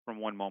from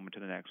one moment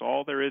to the next.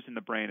 All there is in the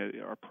brain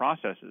are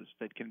processes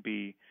that can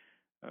be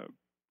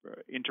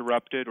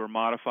interrupted or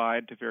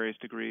modified to various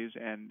degrees,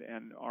 and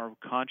our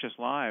conscious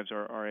lives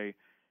are a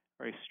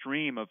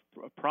stream of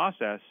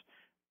process.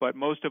 But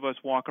most of us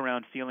walk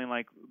around feeling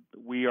like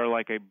we are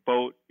like a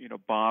boat,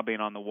 bobbing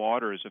on the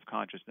waters of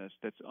consciousness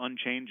that's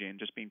unchanging,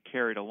 just being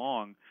carried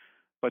along.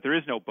 But there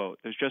is no boat.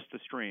 There's just the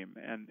stream,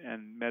 and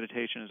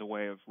meditation is a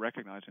way of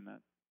recognizing that.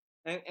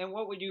 And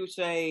what would you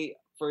say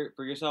for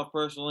yourself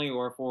personally,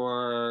 or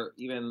for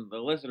even the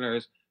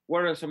listeners?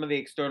 What are some of the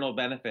external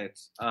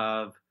benefits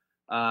of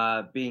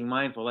being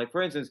mindful? Like,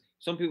 for instance,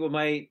 some people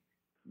might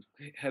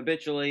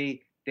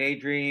habitually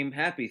daydream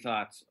happy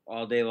thoughts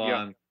all day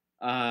long.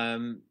 Yeah.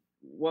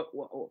 What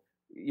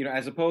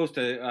as opposed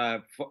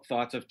to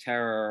thoughts of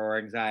terror or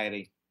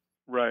anxiety.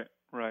 Right.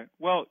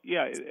 Well,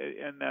 yeah,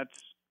 and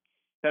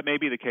that may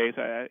be the case.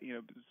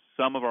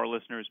 Some of our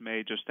listeners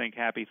may just think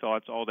happy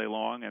thoughts all day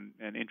long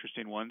and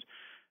interesting ones,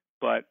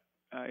 but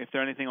if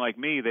they're anything like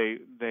me,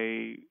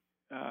 they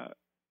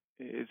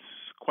it's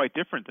quite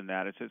different than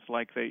that. It's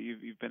like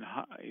you've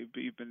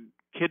been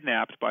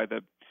kidnapped by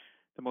the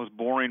most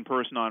boring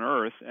person on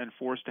earth and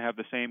forced to have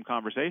the same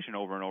conversation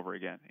over and over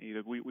again.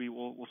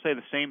 We'll say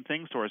the same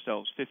things to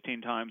ourselves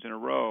 15 times in a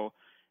row,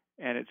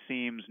 and it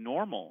seems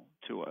normal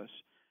to us.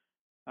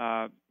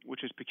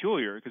 which is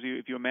peculiar because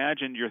if you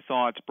imagined your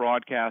thoughts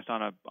broadcast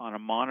on a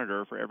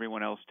monitor for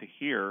everyone else to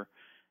hear,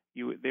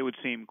 they would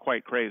seem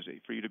quite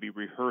crazy for you to be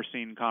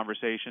rehearsing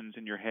conversations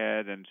in your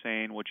head and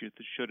saying what you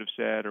should have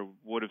said or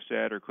would have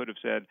said or could have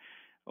said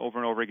over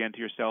and over again to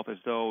yourself as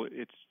though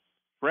it's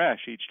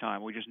fresh each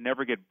time. We just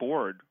never get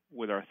bored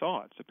with our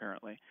thoughts,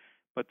 apparently.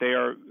 But they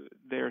are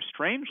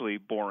strangely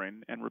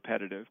boring and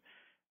repetitive.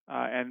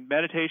 And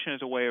meditation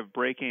is a way of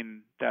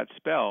breaking that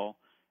spell,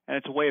 and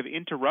it's a way of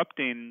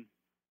interrupting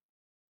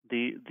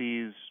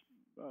these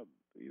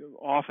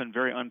often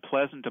very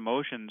unpleasant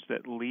emotions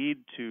that lead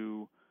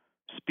to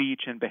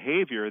speech and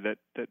behavior that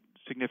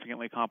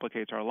significantly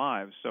complicates our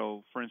lives.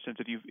 So, for instance,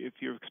 if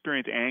you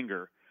experience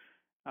anger,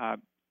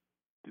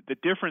 the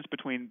difference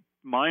between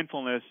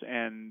mindfulness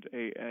and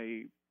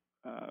a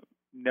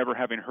never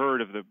having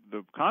heard of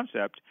the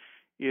concept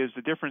is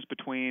the difference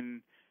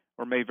between,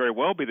 or may very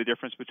well be the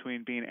difference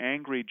between being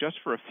angry just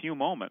for a few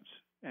moments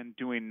and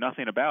doing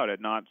nothing about it,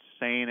 not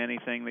saying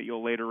anything that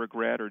you'll later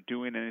regret or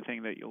doing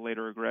anything that you'll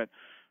later regret,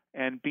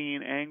 and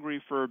being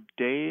angry for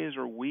days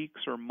or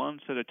weeks or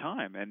months at a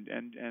time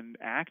and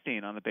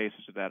acting on the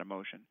basis of that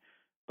emotion.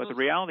 But the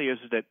reality is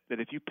that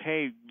if you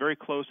pay very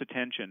close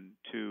attention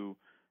to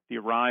the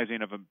arising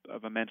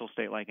of a mental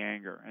state like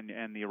anger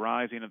and the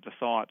arising of the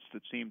thoughts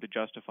that seem to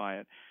justify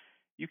it,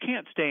 you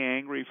can't stay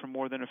angry for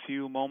more than a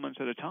few moments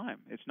at a time.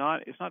 It's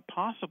not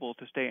possible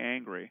to stay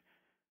angry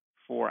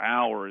for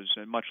hours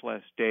and much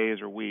less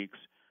days or weeks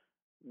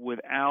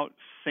without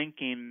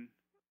thinking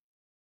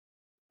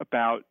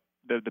about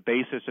the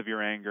basis of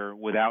your anger,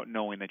 without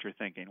knowing that you're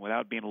thinking,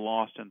 without being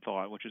lost in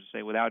thought, which is to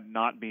say without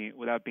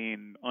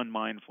being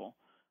unmindful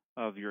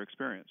of your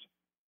experience.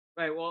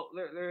 Right. Well,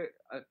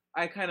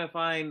 I kind of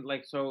find,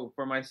 like, so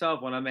for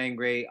myself, when I'm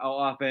angry, I'll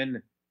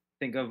often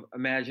think of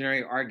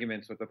imaginary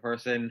arguments with the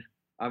person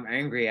I'm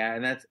angry at,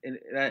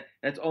 and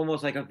that's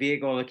almost like a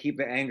vehicle to keep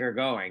the anger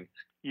going.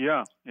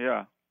 Yeah.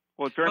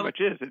 Well, it very much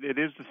is. It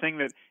is the thing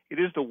that it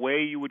is the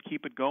way you would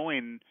keep it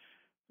going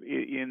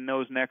in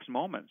those next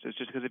moments. It's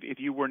just because if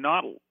you were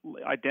not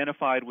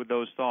identified with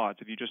those thoughts,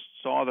 if you just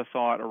saw the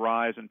thought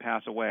arise and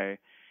pass away,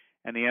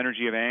 and the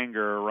energy of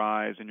anger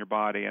arise in your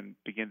body and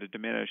begin to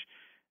diminish,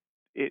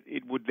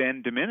 it would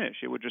then diminish.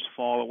 It would just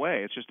fall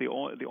away. It's just the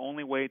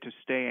only way to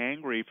stay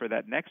angry for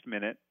that next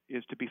minute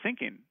is to be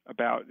thinking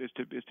about, is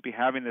to be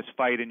having this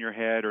fight in your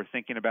head or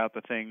thinking about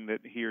the thing that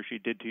he or she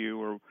did to you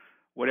or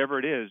whatever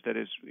it is that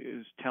is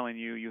telling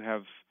you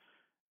have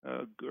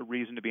a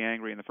reason to be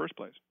angry in the first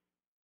place.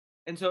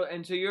 And so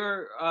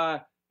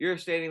you're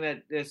stating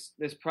that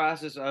this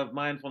process of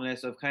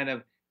mindfulness, of kind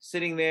of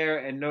sitting there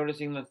and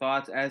noticing the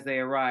thoughts as they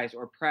arise,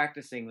 or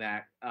practicing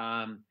that,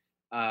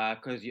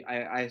 because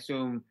I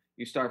assume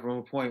you start from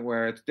a point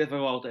where it's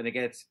difficult and it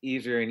gets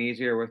easier and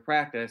easier with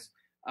practice,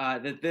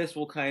 that this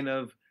will kind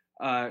of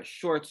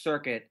short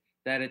circuit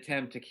that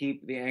attempt to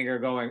keep the anger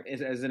going,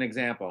 as an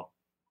example.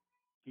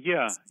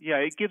 Yeah.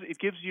 It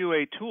gives you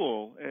a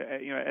tool.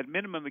 At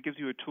minimum, it gives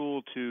you a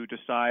tool to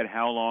decide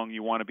how long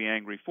you want to be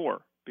angry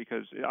for.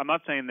 Because I'm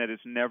not saying that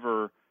it's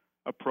never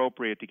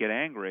appropriate to get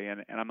angry,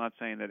 and I'm not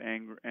saying that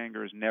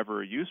anger is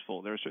never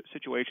useful. There are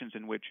situations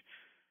in which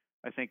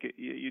I think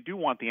you do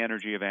want the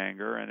energy of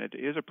anger, and it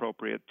is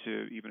appropriate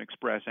to even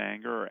express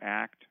anger or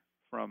act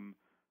from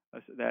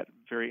that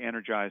very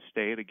energized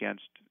state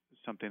against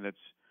something that's,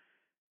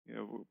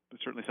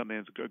 certainly something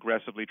that's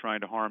aggressively trying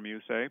to harm you,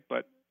 say.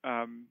 But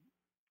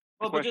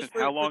the question is,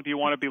 how long do you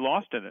want to be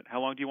lost in it? How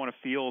long do you want to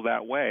feel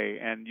that way?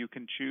 And you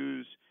can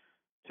choose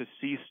to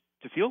cease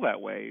to feel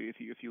that way if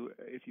you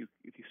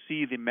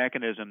see the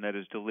mechanism that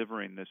is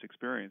delivering this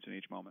experience in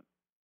each moment.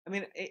 I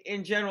mean,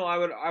 in general, I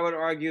would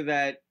argue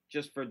that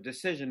just for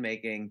decision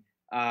making,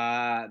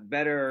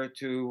 better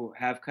to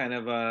have kind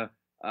of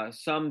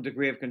some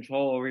degree of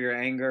control over your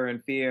anger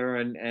and fear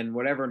and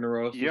whatever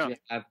neurosis you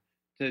have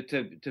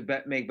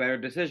to make better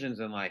decisions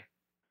in life.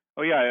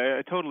 Oh yeah,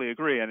 I totally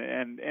agree.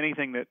 And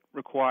anything that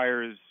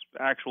requires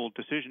actual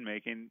decision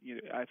making,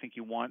 I think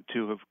you want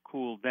to have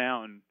cooled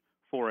down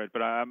for it.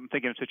 But I'm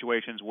thinking of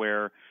situations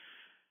where,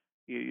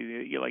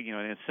 like in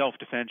a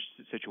self-defense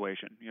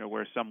situation,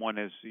 where someone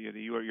is,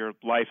 your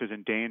life is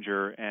in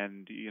danger,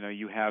 and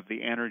you have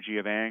the energy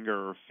of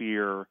anger or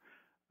fear,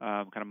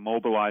 kind of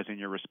mobilizing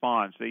your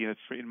response.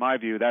 In my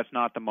view, that's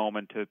not the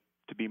moment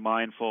to be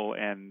mindful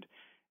and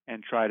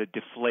try to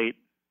deflate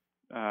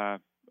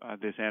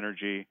this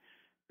energy,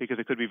 because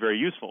it could be very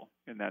useful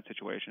in that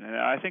situation. And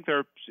I think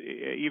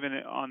even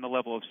on the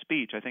level of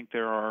speech, I think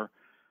there are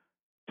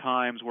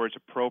times where it's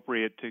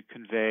appropriate to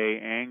convey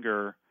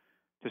anger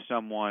to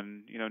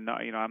someone.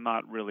 I'm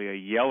not really a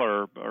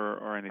yeller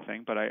or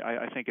anything, but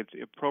I think it's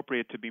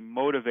appropriate to be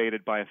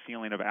motivated by a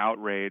feeling of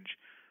outrage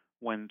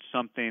when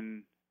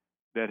something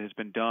that has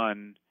been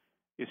done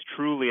is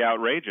truly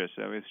outrageous.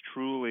 I mean, it's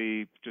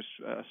truly just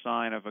a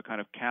sign of a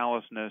kind of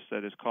callousness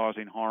that is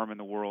causing harm in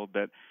the world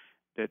that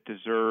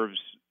deserves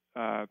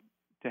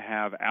to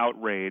have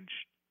outrage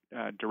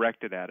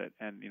directed at it,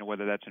 and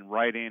whether that's in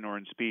writing or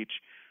in speech.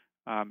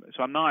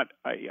 So I'm not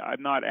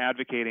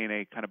advocating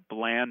a kind of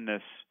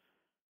blandness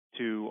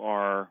to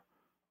our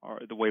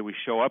the way we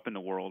show up in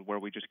the world, where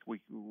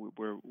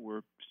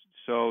we're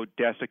so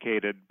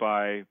desiccated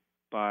by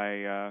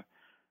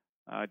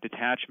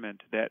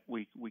detachment that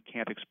we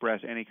can't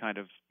express any kind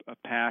of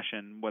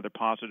passion, whether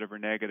positive or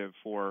negative,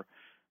 for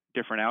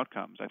different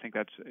outcomes. I think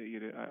that's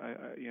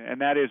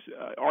and that is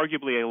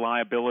arguably a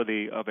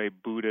liability of a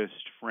Buddhist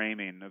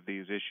framing of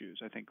these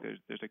issues. I think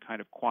there's a kind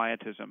of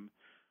quietism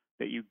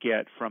that you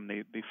get from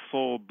the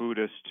full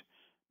Buddhist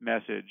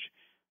message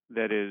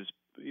that is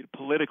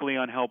politically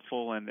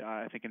unhelpful, and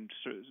I think in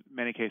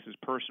many cases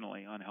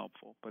personally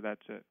unhelpful. But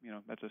that's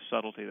a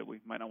subtlety that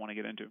we might not want to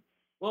get into.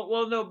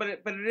 Well, no, but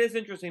it is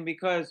interesting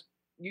because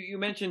you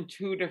mentioned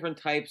two different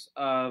types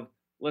of,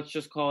 let's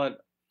just call it,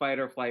 fight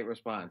or flight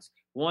response.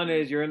 One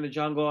is you're in the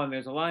jungle and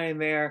there's a lion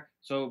there,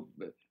 so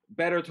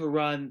better to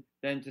run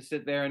than to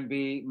sit there and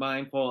be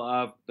mindful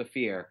of the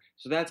fear.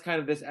 So that's kind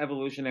of this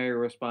evolutionary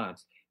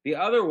response. The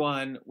other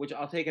one, which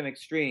I'll take an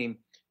extreme,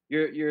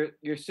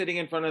 you're sitting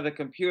in front of the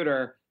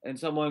computer and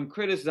someone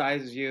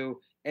criticizes you,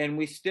 and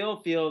we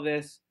still feel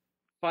this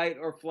fight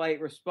or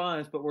flight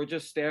response, but we're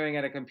just staring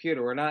at a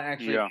computer. We're not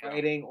actually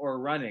fighting or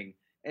running.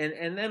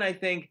 And then I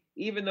think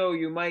even though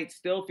you might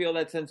still feel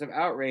that sense of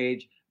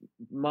outrage,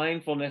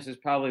 mindfulness is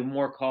probably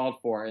more called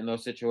for in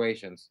those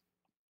situations.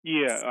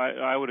 Yeah,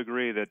 I would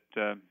agree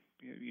that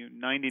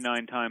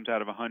 99 times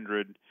out of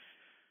 100,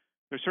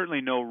 there's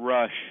certainly no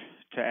rush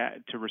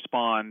to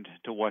respond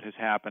to what has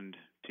happened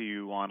to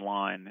you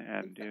online.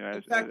 And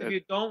in fact, if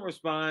you don't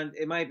respond,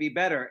 it might be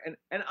better.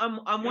 And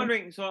I'm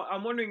wondering. So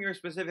I'm wondering your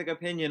specific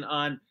opinion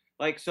on,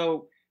 like,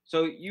 so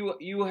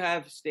you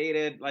have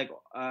stated like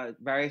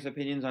various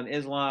opinions on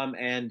Islam,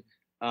 and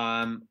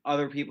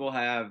other people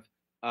have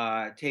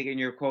taken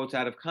your quotes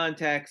out of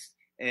context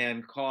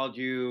and called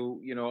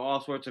you,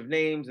 all sorts of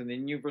names, and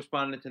then you've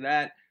responded to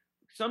that.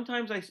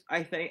 Sometimes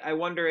I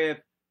wonder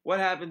what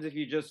happens if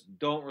you just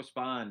don't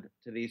respond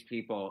to these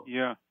people.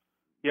 Yeah.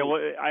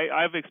 Well,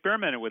 I've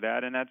experimented with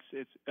that, and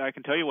I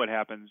can tell you what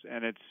happens,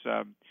 and it's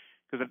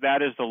because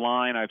that is the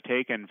line I've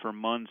taken for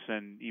months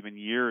and even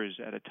years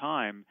at a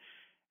time,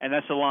 and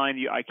that's the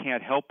line I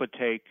can't help but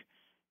take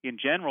in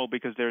general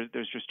because there's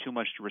just too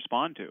much to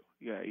respond to.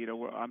 Yeah,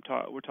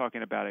 we're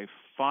talking about a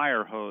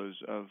fire hose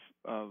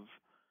of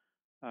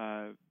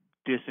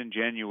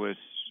disingenuous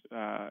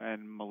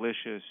and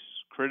malicious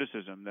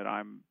criticism that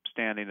I'm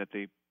standing at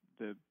the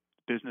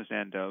business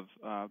end of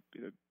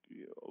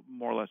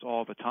more or less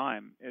all the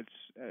time.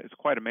 It's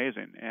quite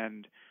amazing,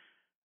 and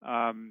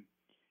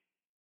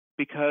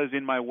because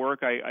in my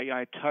work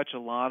I touch a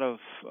lot of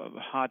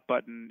hot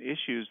button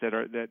issues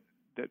that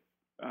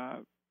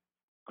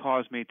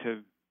cause me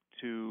to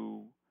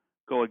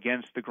go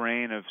against the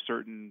grain of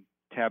certain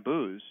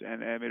taboos,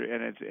 and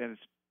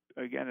it's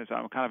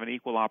I'm kind of an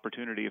equal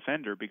opportunity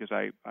offender because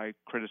I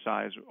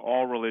criticize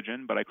all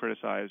religion, but I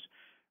criticize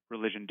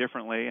religion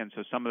differently, and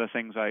so some of the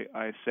things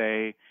I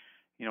say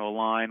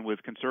align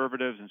with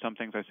conservatives, and some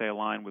things I say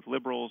align with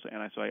liberals,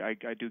 and so I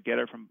do get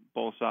it from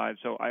both sides.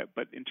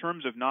 But in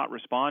terms of not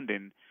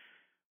responding,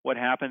 what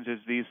happens is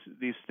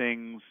these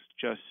things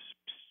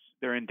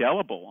they're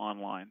indelible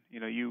online.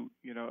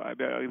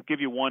 I'll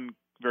give you one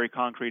very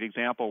concrete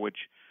example, which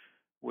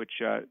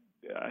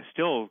I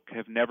still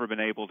have never been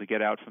able to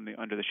get out from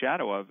under the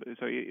shadow of.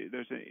 So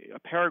there's a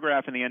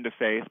paragraph in The End of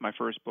Faith, my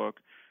first book,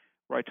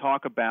 where I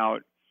talk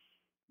about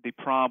the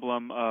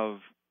problem of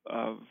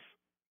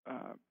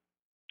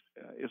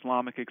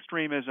Islamic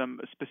extremism,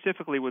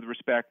 specifically with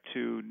respect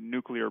to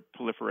nuclear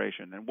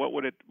proliferation, and what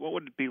would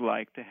it be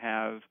like to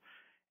have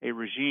a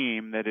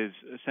regime that is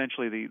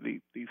essentially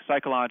the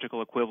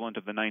psychological equivalent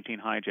of the 19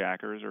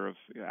 hijackers or of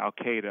Al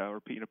Qaeda,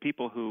 or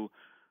people who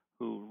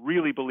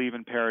really believe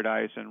in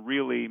paradise and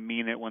really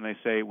mean it when they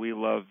say we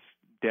love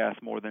death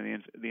more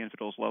than the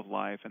infidels love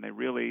life, and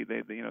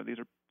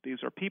these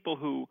are people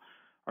who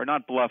are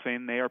not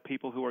bluffing. They are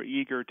people who are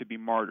eager to be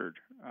martyred.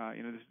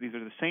 These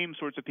are the same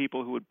sorts of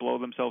people who would blow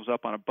themselves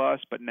up on a bus,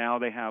 but now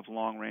they have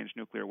long-range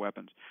nuclear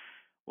weapons.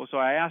 Well, so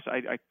I asked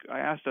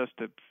us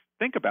to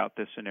think about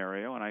this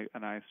scenario, and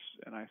I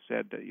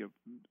said that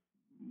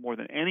more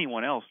than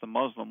anyone else, the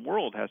Muslim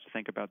world has to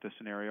think about this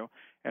scenario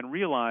and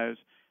realize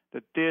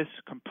that this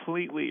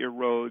completely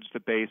erodes the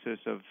basis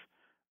of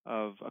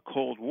a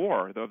Cold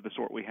War of the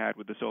sort we had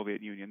with the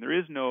Soviet Union. There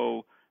is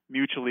no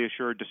mutually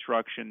assured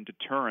destruction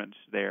deterrence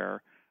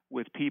there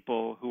with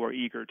people who are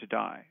eager to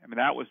die. I mean,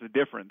 that was the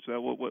difference.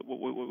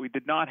 What we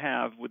did not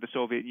have with the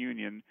Soviet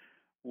Union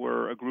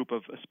were a group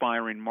of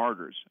aspiring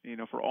martyrs,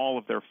 for all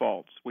of their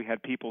faults. We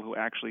had people who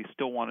actually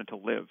still wanted to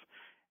live.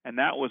 And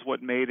that was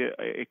what made it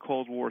a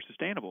Cold War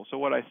sustainable. So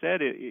what I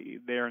said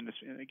there in this,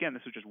 and again,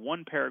 this is just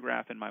one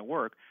paragraph in my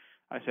work,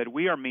 I said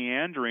we are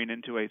meandering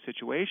into a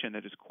situation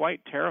that is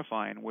quite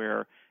terrifying,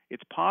 where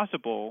it's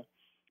possible,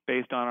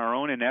 based on our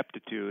own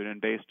ineptitude and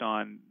based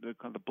on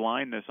the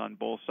blindness on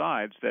both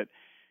sides, that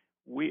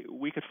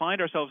we could find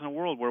ourselves in a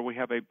world where we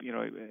have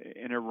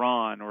in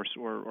Iran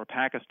or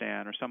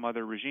Pakistan or some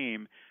other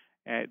regime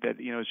that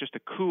is just a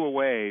coup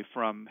away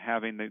from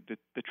having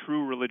the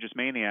true religious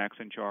maniacs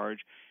in charge,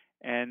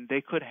 and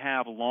they could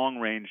have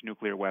long-range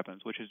nuclear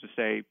weapons, which is to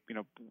say,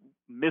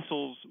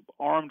 missiles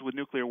armed with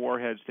nuclear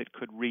warheads that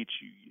could reach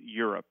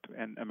Europe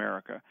and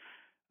America.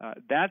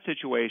 That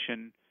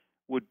situation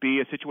would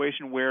be a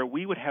situation where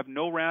we would have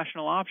no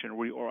rational option,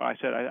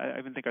 I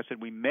even think I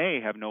said we may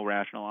have no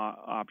rational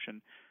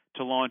option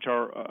to launch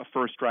a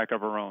first strike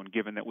of our own,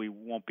 given that we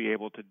won't be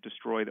able to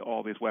destroy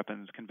all these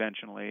weapons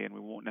conventionally, and we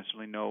won't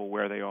necessarily know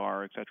where they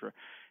are, et cetera.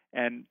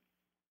 And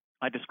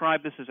I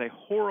describe this as a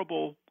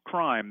horrible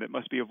crime that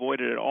must be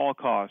avoided at all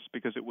costs,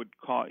 because it would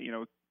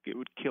it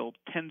would kill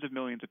tens of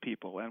millions of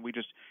people. And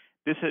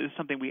this is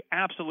something we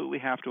absolutely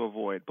have to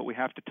avoid. But we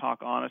have to talk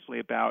honestly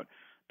about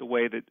the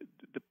way that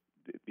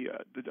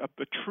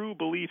a true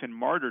belief in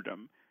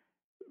martyrdom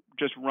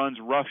just runs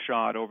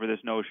roughshod over this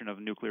notion of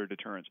nuclear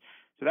deterrence.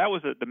 So that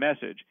was the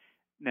message.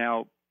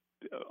 Now,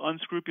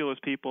 unscrupulous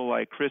people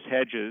like Chris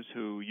Hedges,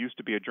 who used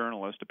to be a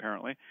journalist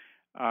apparently,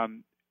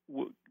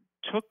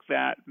 took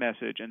that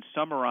message and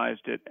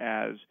summarized it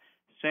as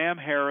Sam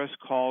Harris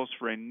calls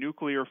for a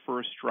nuclear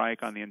first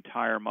strike on the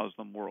entire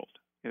Muslim world.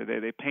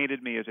 They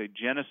painted me as a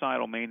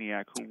genocidal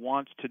maniac who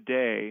wants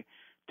today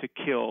to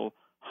kill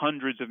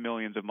hundreds of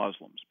millions of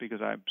Muslims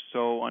because I'm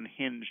so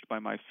unhinged by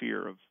my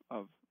fear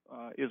of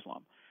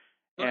Islam.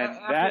 So and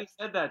after that you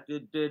said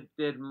that,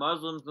 did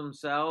Muslims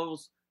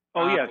themselves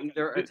yes,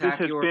 either attack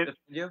you or defend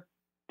you?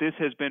 This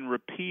has been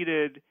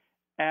repeated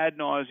ad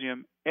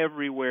nauseum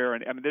everywhere,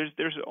 and I mean,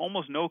 there's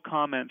almost no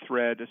comment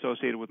thread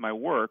associated with my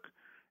work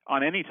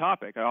on any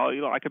topic.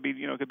 I could be,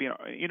 it could be an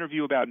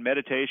interview about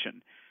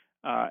meditation,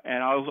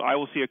 and I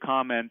will see a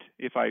comment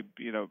if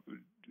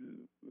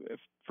if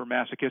for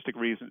masochistic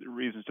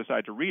reasons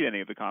decide to read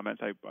any of the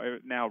comments. I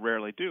now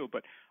rarely do,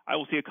 but I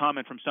will see a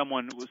comment from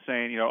someone who was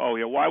saying,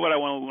 why would I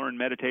want to learn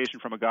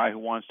meditation from a guy who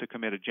wants to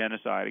commit a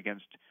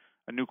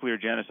nuclear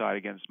genocide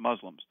against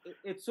Muslims?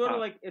 It's sort of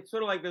like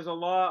there's a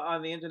law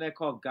on the internet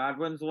called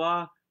Godwin's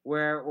law,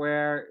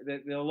 where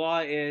the law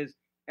is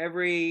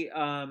every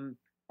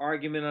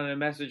argument on a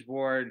message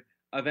board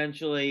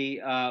eventually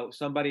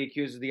somebody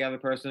accuses the other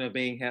person of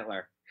being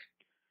Hitler.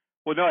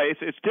 Well, no,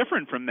 it's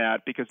different from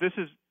that, because this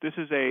is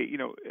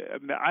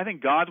I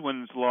think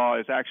Godwin's law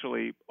is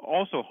actually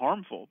also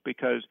harmful,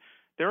 because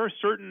there are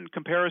certain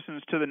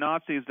comparisons to the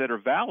Nazis that are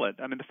valid.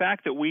 I mean, the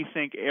fact that we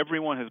think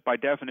everyone has by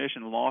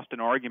definition lost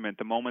an argument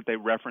the moment they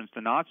reference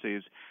the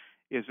Nazis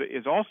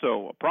is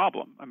also a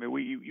problem. I mean,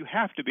 you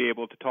have to be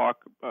able to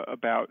talk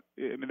about.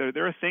 I mean,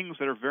 there are things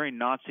that are very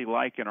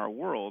Nazi-like in our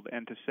world,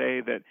 and to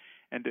say that,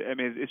 and I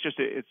mean, it's just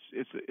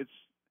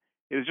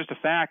a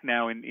fact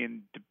now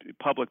in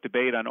public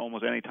debate on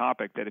almost any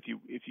topic that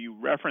if you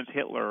reference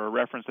Hitler or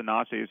reference the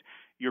Nazis,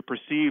 you're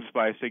perceived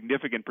by a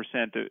significant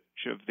percentage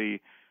of the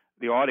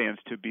audience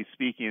to be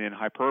speaking in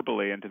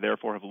hyperbole and to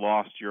therefore have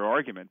lost your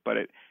argument. But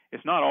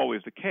it's not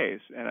always the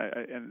case.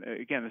 And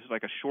again, this is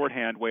like a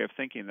shorthand way of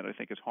thinking that I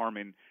think is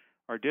harming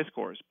our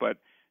discourse. But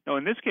no,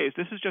 in this case,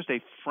 this is just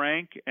a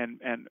frank and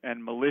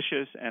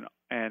malicious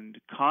and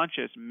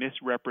conscious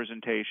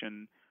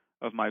misrepresentation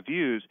of my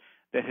views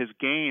that has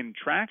gained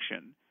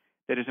traction.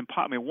 That is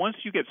impossible. I mean, once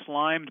you get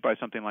slimed by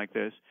something like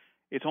this,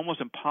 it's almost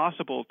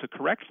impossible to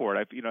correct for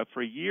it.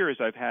 For years,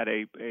 I've had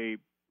a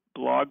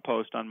blog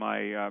post on my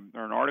or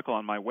an article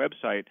on my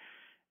website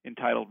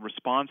entitled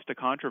 "Response to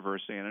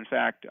Controversy," and in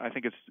fact, I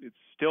think it's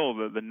still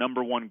the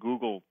number one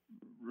Google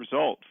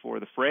result for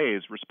the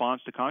phrase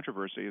 "response to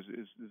controversy" is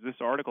this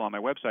article on my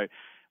website,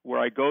 where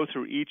I go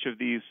through each of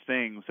these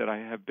things that I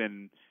have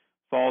been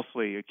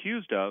falsely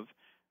accused of,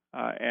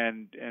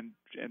 and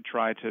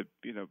try to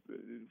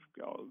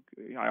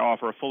I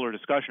offer a fuller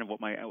discussion of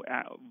what my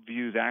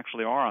views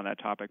actually are on that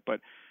topic. But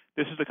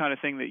this is the kind of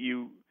thing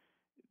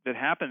that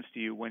happens to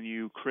you when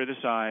you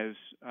criticize.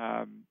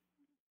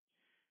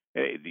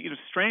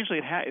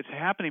 Strangely, it's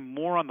happening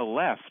more on the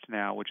left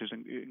now, which is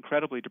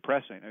incredibly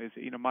depressing.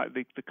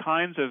 The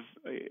kinds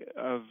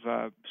of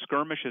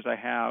skirmishes I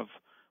have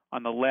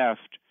on the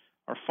left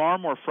are far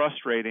more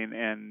frustrating,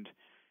 and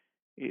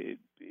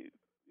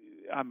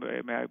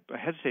I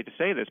hesitate to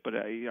say this, but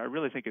I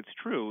really think it's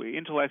true,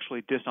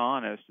 intellectually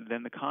dishonest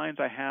than the kinds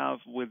I have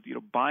with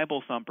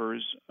Bible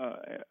thumpers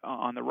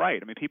on the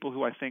right. I mean, people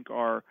who I think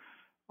are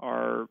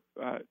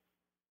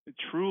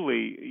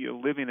truly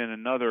living in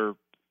another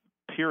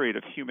period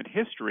of human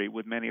history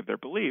with many of their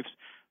beliefs,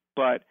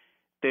 but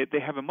they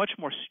have a much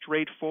more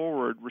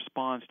straightforward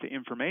response to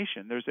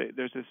information. There's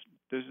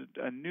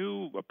a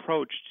new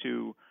approach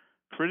to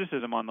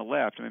criticism on the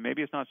left. I mean,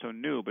 maybe it's not so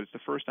new, but it's the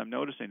first I'm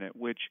noticing it,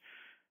 which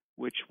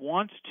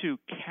wants to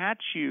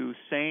catch you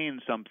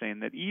saying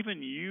something that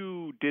even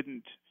you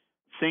didn't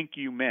think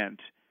you meant,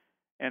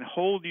 and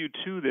hold you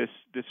to this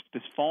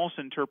false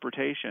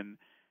interpretation,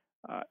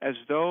 as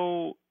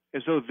though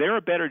they're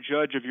a better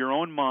judge of your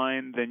own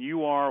mind than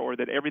you are, or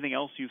that everything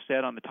else you've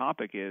said on the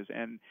topic is.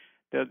 And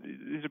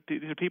these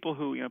are people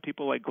who,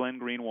 people like Glenn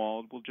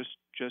Greenwald will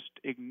just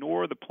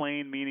ignore the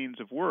plain meanings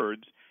of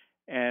words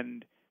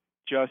and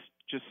just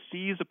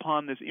seize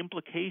upon this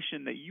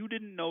implication that you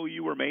didn't know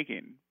you were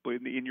making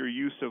in your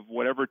use of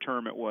whatever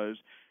term it was,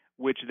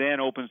 which then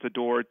opens the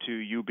door to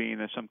you being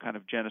some kind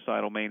of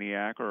genocidal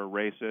maniac or a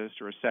racist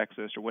or a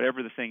sexist or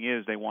whatever the thing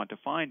is they want to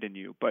find in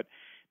you. But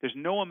there's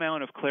no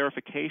amount of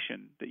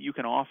clarification that you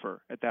can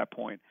offer at that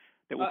point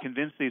that will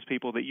convince these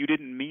people that you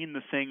didn't mean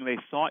the thing they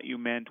thought you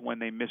meant when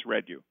they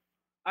misread you.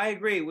 I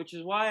agree, which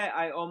is why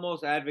I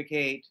almost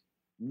advocate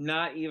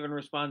not even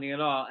responding at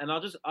all. And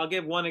I'll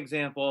give one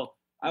example.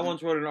 I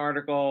once wrote an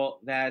article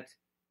that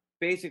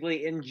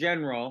basically, in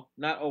general,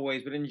 not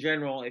always, but in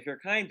general, if you're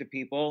kind to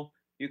people,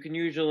 you can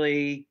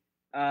usually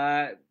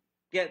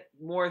get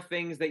more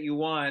things that you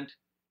want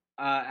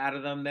out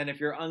of them than if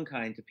you're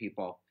unkind to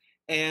people.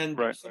 And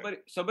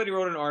somebody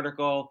wrote an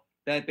article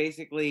that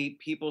basically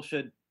people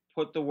should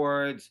put the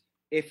words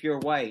 "if you're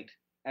white"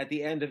 at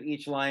the end of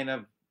each line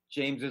of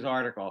James's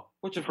article,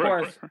 which of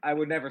course I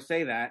would never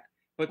say that.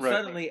 But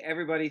suddenly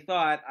everybody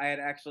thought I had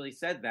actually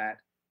said that.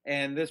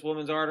 And this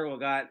woman's article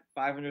got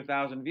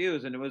 500,000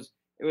 views, and it was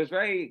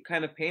very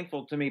kind of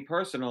painful to me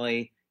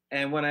personally.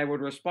 And when I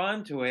would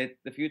respond to it,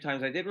 the few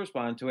times I did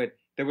respond to it,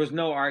 there was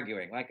no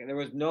arguing. Like, there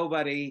was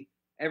nobody,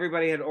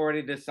 everybody had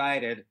already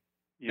decided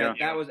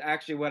that was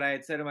actually what I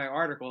had said in my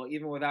article,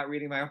 even without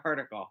reading my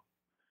article.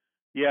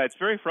 Yeah, it's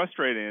very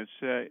frustrating.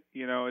 It's,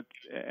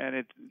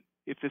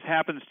 if this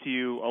happens to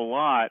you a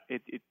lot,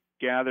 it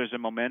gathers a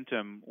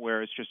momentum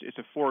where it's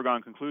a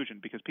foregone conclusion,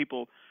 because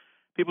people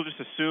just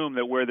assume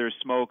that where there's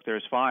smoke,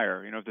 there's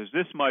fire. If there's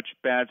this much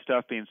bad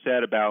stuff being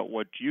said about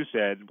what you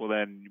said, well,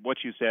 then what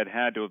you said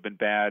had to have been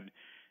bad,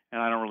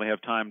 and I don't really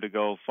have time to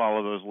go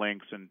follow those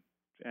links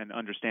and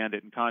understand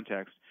it in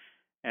context.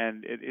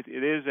 And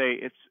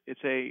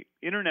it's a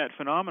internet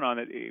phenomenon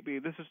that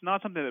this is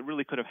not something that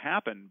really could have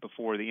happened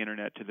before the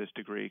internet to this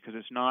degree, because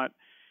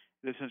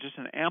this is just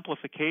an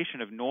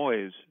amplification of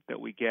noise that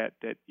we get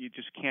that you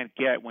just can't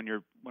get when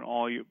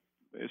all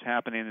is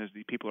happening is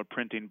the people are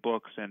printing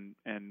books and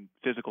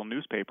physical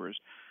newspapers,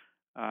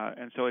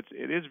 and so it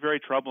is very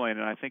troubling,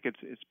 and I think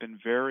it's been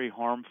very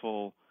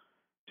harmful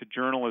to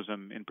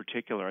journalism in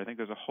particular. I think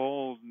there's a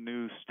whole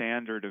new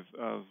standard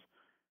of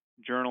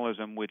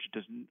journalism which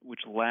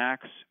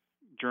lacks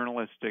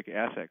journalistic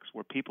ethics,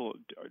 where people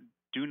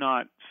do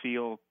not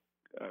feel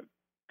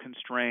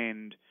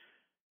constrained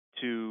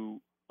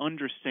to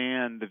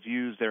understand the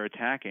views they're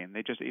attacking.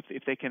 They just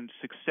if they can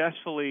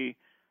successfully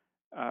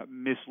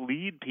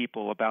mislead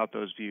people about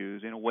those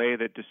views in a way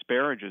that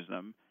disparages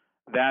them,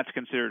 that's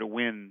considered a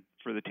win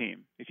for the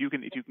team. If you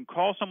can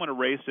call someone a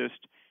racist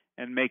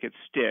and make it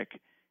stick,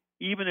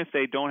 even if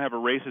they don't have a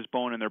racist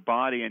bone in their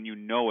body and you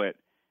know it,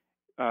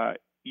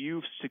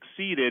 you've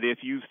succeeded if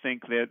you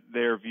think that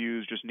their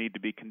views just need to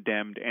be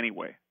condemned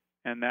anyway.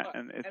 And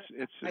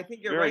it's I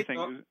think you're right.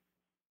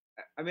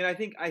 I mean,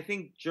 I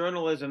think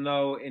journalism,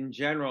 though, in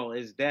general,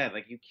 is dead.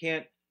 Like,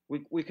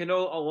 we can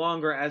no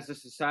longer, as a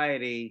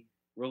society,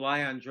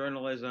 rely on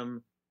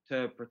journalism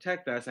to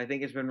protect us. I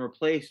think it's been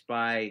replaced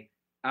by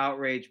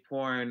outrage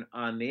porn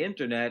on the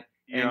internet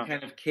and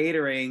kind of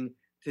catering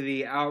to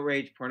the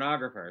outrage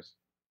pornographers.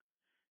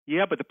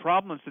 Yeah, but the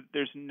problem is that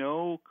there's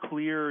no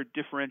clear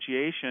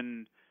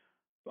differentiation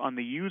on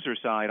the user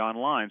side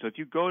online. So if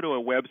you go to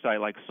a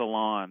website like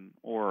Salon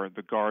or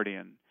The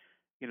Guardian,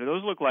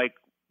 those look like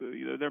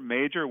they're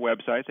major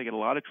websites. They get a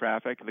lot of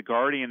traffic. The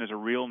Guardian is a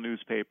real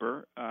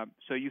newspaper.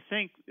 So you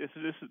think this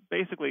is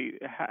basically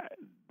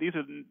these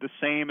are the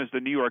same as the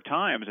New York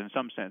Times in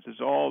some sense. These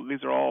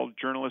are all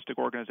journalistic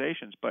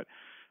organizations, but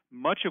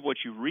much of what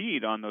you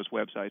read on those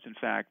websites, in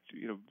fact,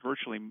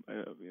 virtually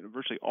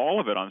all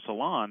of it on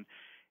Salon,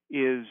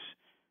 is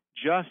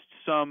just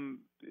some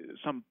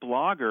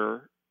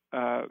blogger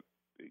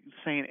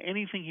saying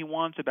anything he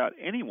wants about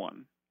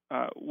anyone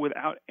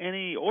without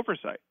any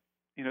oversight.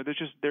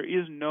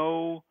 There's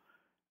no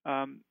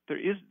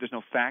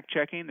fact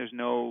checking. There's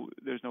no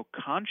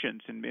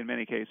conscience in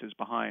many cases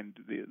behind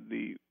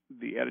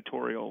the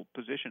editorial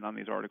position on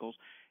these articles,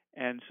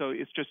 and so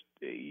it's just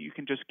you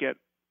can just get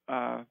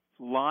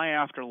lie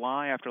after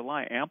lie after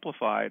lie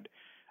amplified.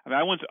 I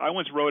mean, I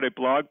once wrote a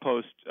blog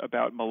post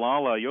about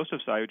Malala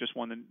Yousafzai, who just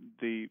won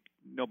the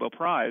Nobel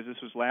Prize.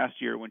 This was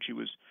last year when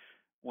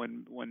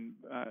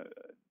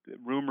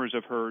rumors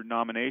of her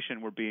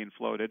nomination were being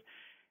floated.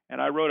 And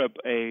I wrote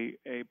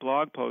a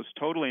blog post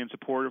totally in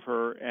support of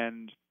her,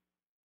 and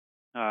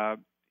I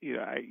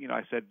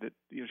said that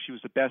she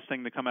was the best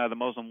thing to come out of the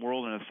Muslim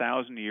world in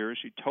 1,000 years.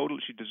 She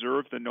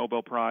deserved the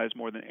Nobel Prize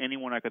more than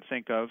anyone I could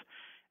think of.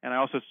 And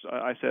I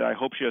said I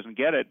hope she doesn't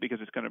get it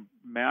because it's going to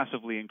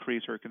massively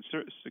increase her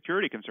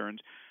security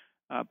concerns.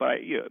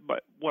 But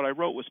what I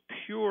wrote was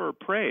pure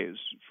praise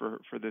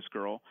for this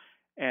girl.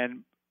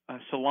 And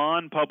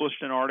Salon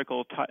published an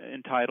article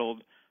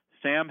entitled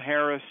 "Sam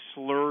Harris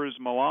Slurs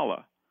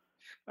Malala."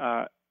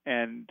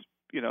 And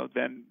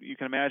then you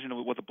can imagine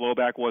what the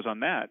blowback was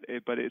on that.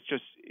 But it's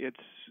just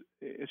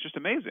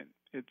amazing.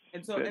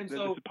 It's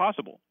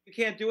possible. You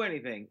can't do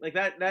anything like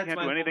that. You can't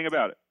do anything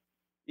about it.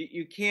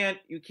 You can't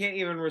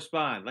even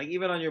respond. Like,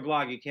 even on your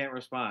blog, you can't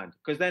respond,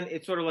 because then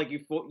it's sort of like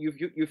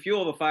you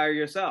fuel the fire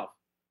yourself.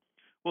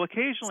 Well,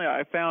 occasionally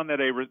I found that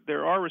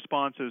there are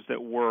responses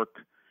that work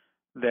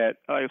that,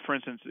 for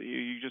instance,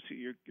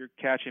 you're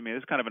catching me. This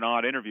is kind of an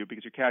odd interview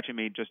because you're catching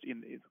me just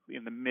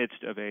in the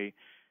midst of a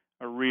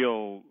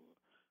real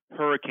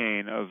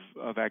hurricane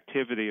of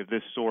activity of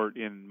this sort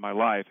in my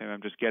life, and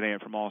I'm just getting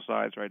it from all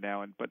sides right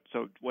now. But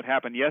so what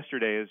happened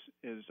yesterday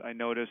is I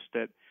noticed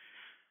that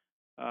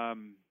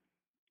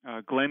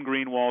Glenn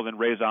Greenwald and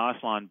Reza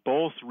Aslan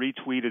both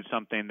retweeted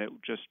something that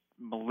just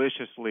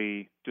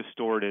maliciously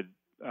distorted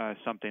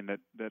something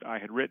that I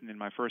had written in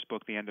my first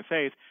book, The End of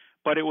Faith,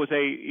 but it was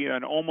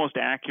an almost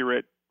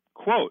accurate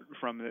quote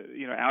from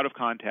the out of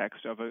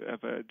context of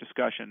a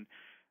discussion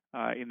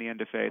in The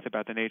End of Faith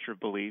about the nature of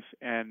belief,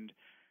 and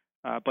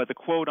but the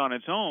quote on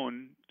its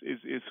own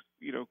is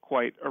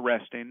quite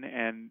arresting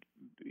and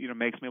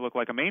makes me look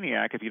like a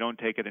maniac if you don't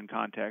take it in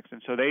context.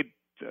 And so they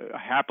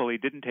happily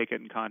didn't take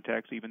it in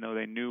context, even though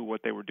they knew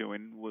what they were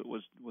doing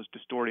was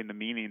distorting the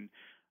meaning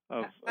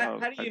of. How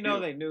do you know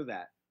they knew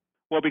that?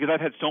 Well, because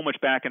I've had so much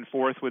back and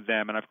forth with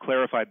them, and I've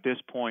clarified this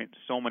point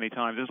so many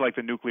times. This is like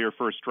the nuclear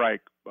first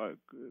strike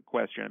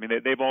question. I mean,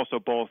 they've also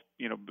both,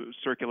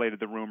 circulated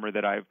the rumor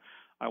that I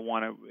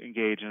want to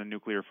engage in a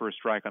nuclear first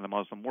strike on the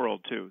Muslim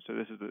world too. So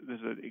this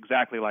is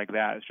exactly like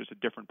that. It's just a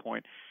different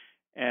point.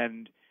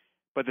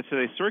 So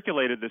they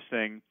circulated this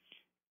thing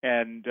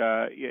and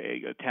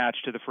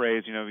attached to the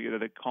phrase,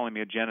 they're calling me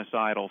a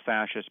genocidal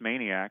fascist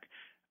maniac.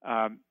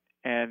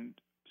 And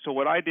so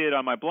what I did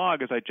on my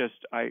blog is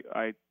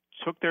I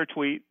took their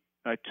tweet,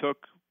 I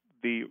took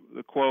the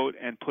quote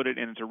and put it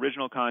in its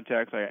original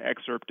context. I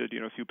excerpted,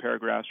 a few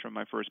paragraphs from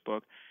my first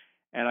book,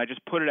 and I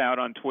just put it out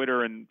on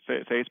Twitter and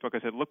Facebook. I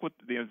said, look,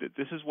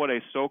 this is what a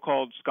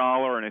so-called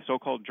scholar and a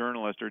so-called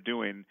journalist are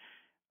doing,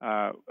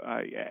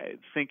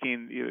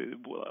 thinking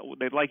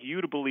they'd like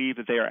you to believe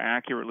that they are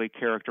accurately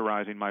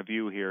characterizing my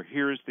view here.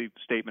 Here's the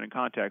statement in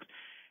context.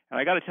 And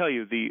I got to tell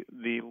you,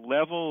 the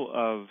level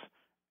of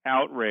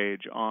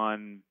outrage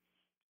on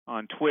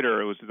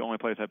Twitter, it was the only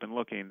place I've been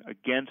looking,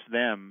 against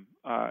them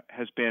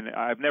has been,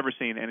 I've never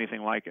seen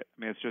anything like it.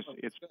 I mean,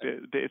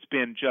 it's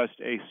been just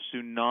a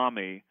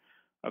tsunami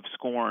of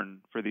scorn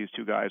for these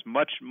two guys,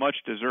 much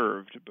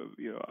deserved,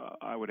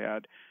 I would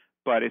add.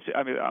 But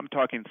I'm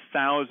talking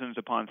thousands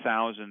upon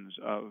thousands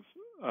of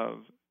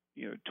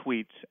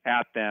tweets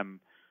at them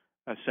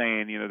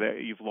saying,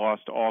 that you've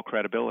lost all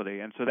credibility.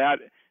 And so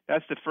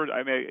that's the first.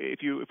 I mean,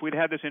 if we'd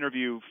had this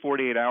interview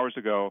 48 hours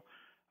ago,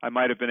 I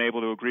might have been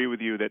able to agree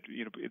with you that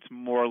it's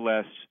more or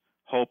less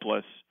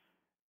hopeless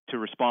to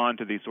respond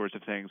to these sorts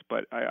of things.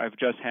 But I've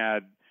just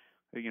had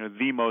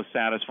the most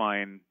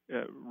satisfying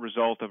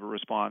result of a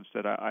response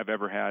that I've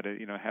ever had.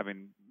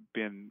 Having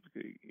been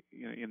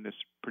in this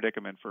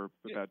predicament for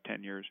about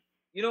 10 years.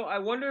 I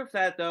wonder if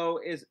that though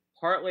is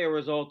partly a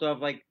result of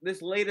like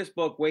this latest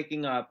book,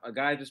 Waking Up: A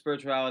Guide to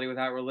Spirituality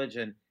Without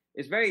Religion,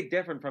 is very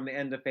different from The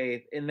End of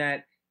Faith in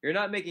that you're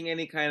not making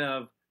any kind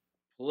of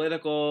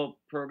political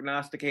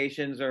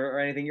prognostications or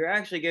anything. You're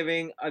actually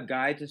giving a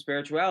guide to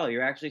spirituality.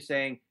 You're actually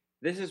saying,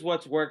 this is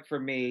what's worked for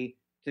me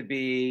to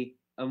be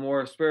a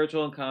more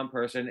spiritual and calm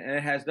person, and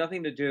it has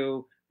nothing to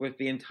do with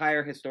the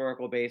entire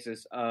historical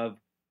basis of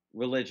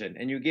religion.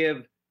 And you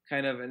give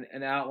kind of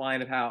an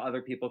outline of how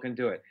other people can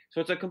do it.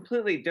 So it's a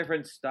completely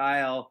different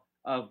style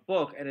of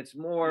book, and it's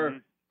more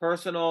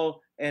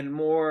personal and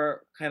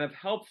more kind of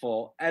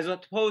helpful, as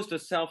opposed to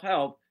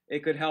self-help.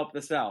 It could help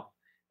the self.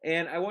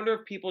 And I wonder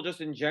if people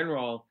just in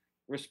general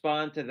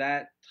respond to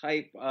that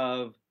type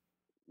of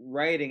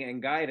writing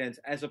and guidance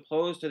as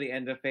opposed to The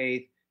End of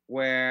Faith,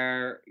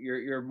 where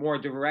you're more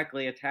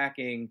directly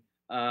attacking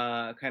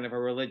kind of a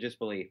religious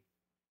belief.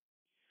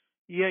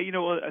 Yeah,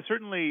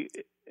 certainly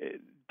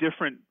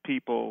different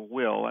people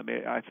will. I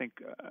mean, I think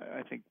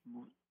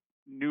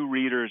new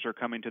readers are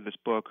coming to this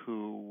book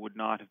who would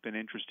not have been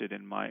interested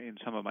in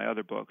some of my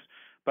other books.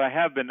 But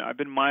I've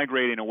been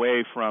migrating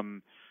away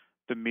from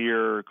the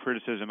mere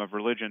criticism of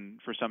religion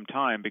for some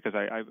time, because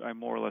I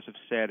more or less have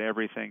said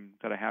everything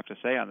that I have to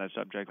say on that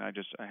subject. And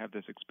I have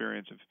this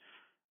experience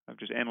of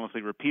just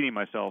endlessly repeating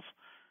myself.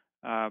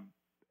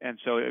 And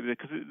so,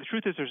 because the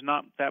truth is, there's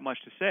not that much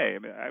to say. I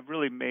mean, I've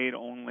really made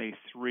only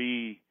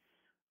 3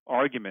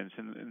 arguments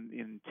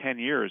in 10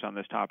 years on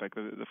this topic.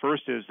 The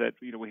first is that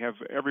we have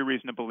every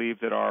reason to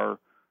believe that our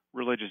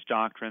religious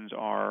doctrines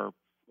are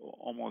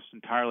almost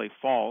entirely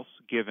false,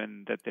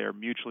 given that they're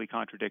mutually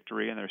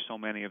contradictory and there's so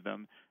many of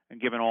them,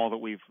 and given all that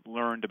we've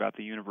learned about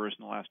the universe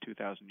in the last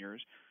 2,000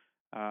 years.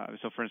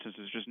 So, for instance,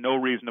 there's just no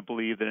reason to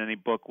believe that any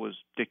book was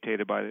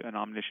dictated by an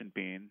omniscient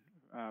being,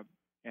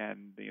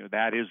 and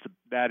that is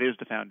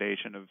the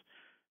foundation of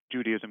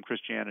Judaism,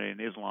 Christianity,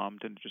 and Islam,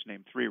 to just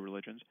name 3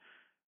 religions.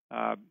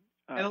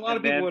 And a lot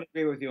of people would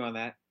agree with you on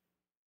that.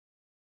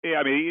 Yeah,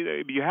 I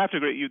mean, you have to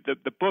agree.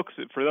 The books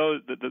for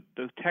those,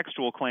 the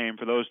textual claim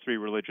for those 3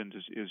 religions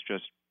is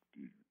just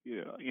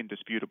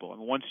indisputable. I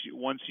mean,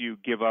 once you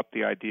give up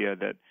the idea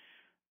that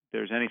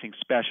there's anything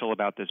special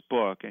about this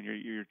book, and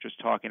you're just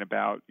talking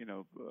about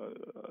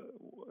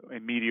a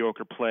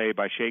mediocre play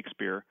by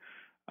Shakespeare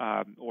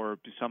or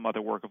some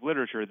other work of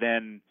literature,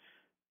 then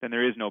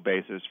there is no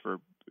basis for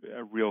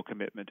a real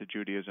commitment to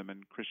Judaism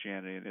and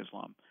Christianity and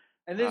Islam.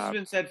 And this has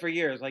been said for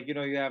years. Like, you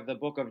have the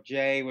Book of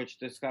J, which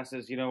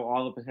discusses,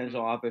 all the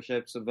potential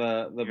authorships of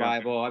the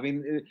Bible. I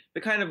mean,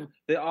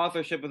 the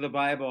authorship of the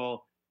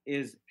Bible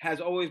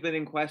has always been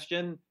in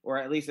question, or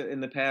at least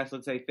in the past,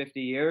 let's say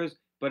 50 years.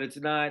 But it's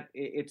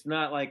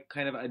not like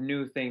kind of a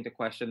new thing to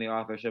question the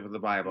authorship of the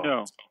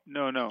Bible.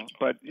 No.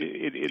 But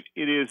it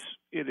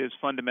is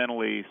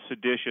fundamentally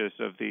seditious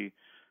of the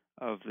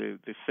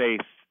faith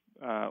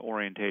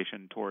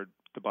orientation toward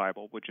the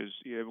Bible, which is,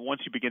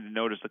 once you begin to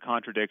notice the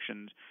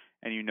contradictions,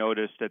 and you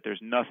notice that there's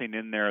nothing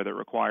in there that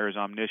requires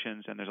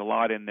omniscience, and there's a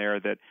lot in there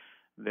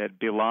that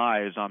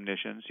belies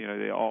omniscience.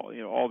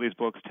 All these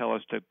books tell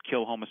us to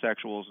kill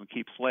homosexuals and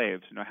keep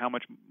slaves. How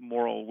much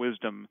moral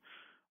wisdom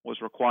was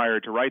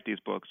required to write these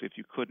books if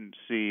you couldn't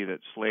see that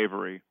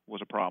slavery was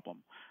a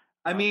problem?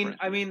 I mean,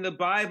 the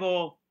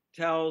Bible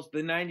tells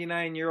the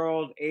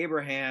 99-year-old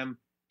Abraham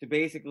to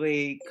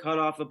basically cut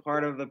off the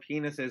part of the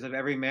penises of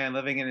every man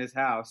living in his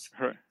house,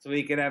 right, so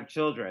he could have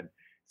children.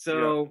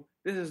 So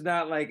This is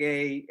not like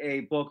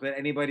a book that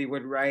anybody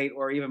would write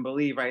or even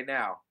believe right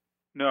now.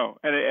 No,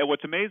 and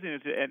what's amazing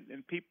is,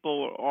 and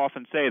people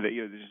often say that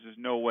there's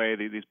no way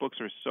these books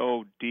are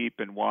so deep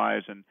and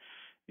wise and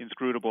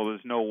inscrutable.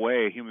 There's no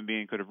way a human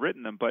being could have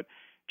written them. But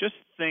just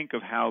think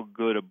of how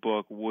good a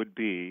book would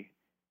be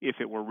if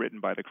it were written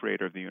by the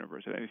creator of the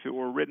universe. If it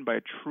were written by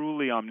a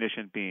truly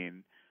omniscient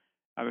being.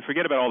 I mean,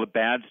 forget about all the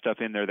bad stuff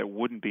in there that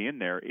wouldn't be in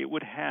there. It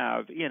would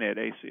have in it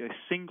a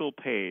single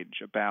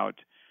page about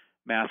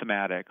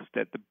mathematics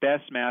that the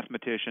best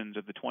mathematicians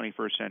of the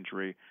 21st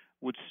century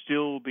would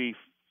still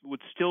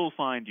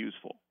find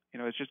useful.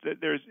 It's just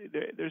that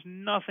there's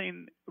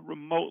nothing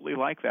remotely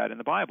like that in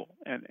the Bible,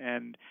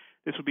 and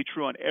this would be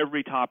true on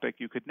every topic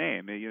you could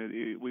name.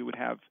 We would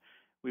have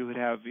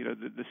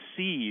the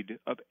seed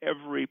of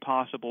every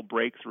possible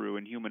breakthrough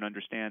in human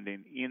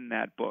understanding in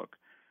that book.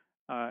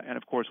 And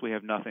of course, we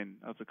have nothing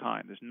of the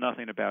kind. There's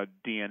nothing about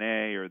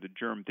DNA or the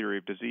germ theory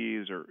of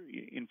disease or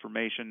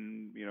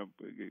information,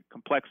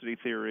 complexity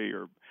theory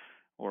or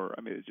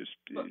I mean, it's just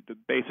the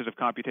basis of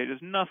computation.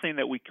 There's nothing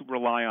that we can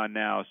rely on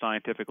now,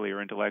 scientifically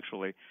or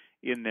intellectually,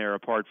 in there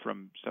apart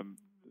from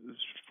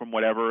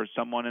whatever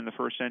someone in the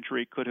first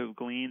century could have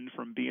gleaned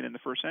from being in the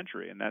first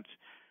century, and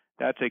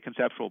that's a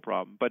conceptual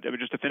problem. But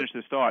just to finish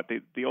this thought,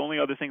 the only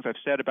other things I've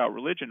said about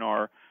religion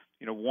are,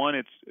 one,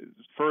 it's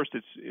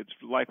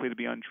likely to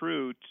be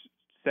untrue.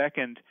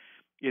 Second,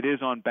 it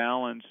is on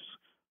balance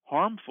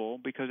harmful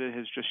because it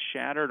has just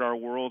shattered our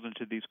world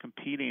into these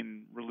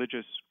competing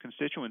religious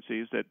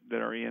constituencies that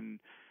are in,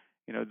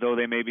 though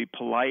they may be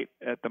polite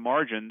at the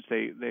margins,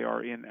 they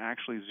are in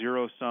actually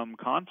zero-sum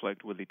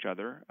conflict with each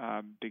other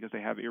because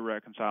they have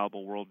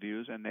irreconcilable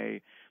worldviews, and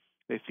they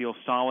feel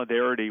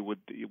solidarity with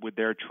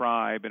their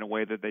tribe in a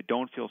way that they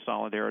don't feel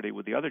solidarity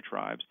with the other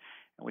tribes.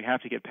 And we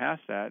have to get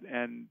past that.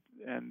 And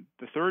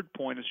the third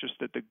point is just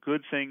that the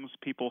good things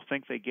people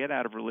think they get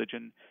out of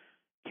religion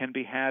can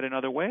be had in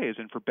other ways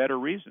and for better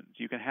reasons.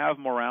 You can have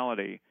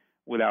morality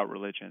without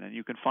religion, and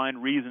you can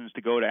find reasons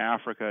to go to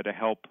Africa to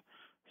help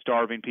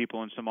starving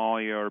people in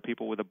Somalia or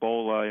people with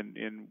Ebola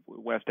in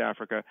West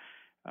Africa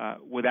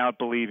without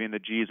believing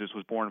that Jesus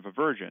was born of a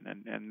virgin.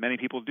 And many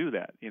people do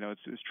that.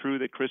 It's true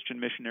that Christian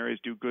missionaries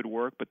do good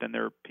work, but then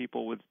there are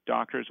people with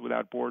Doctors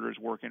Without Borders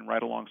working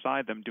right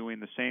alongside them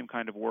doing the same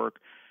kind of work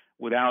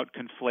without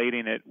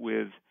conflating it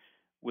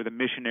with a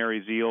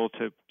missionary zeal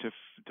to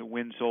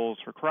win souls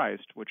for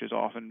Christ, which is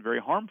often very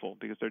harmful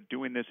because they're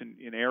doing this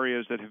in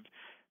areas that have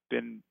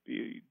been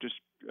just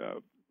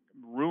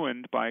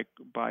ruined by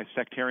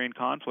sectarian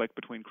conflict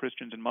between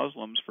Christians and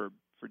Muslims for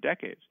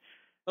decades.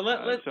 But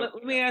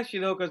let me ask you,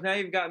 though, because now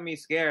you've gotten me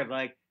scared.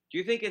 Like, do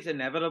you think it's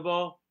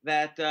inevitable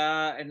that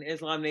an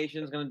Islam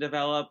nation is going to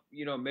develop,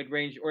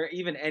 mid-range or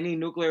even any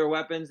nuclear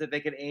weapons that they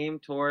could aim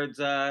towards,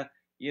 a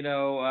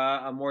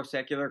more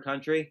secular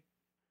country?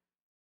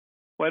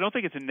 Well, I don't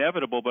think it's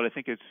inevitable, but I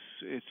think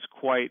it's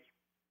quite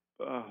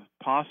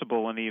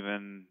possible and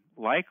even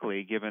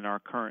likely given our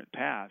current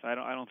path. I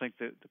don't think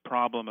that the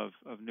problem of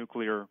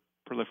nuclear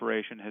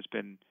proliferation has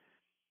been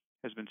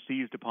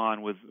seized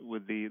upon with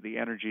the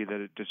energy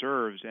that it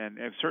deserves, and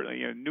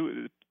certainly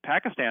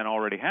Pakistan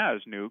already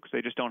has nukes.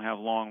 They just don't have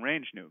long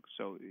range nukes,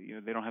 so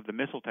they don't have the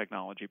missile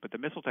technology. But the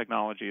missile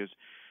technology is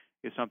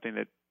something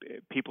that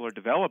people are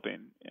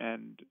developing,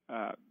 and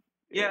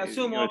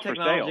assume all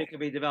technology can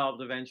be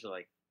developed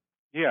eventually.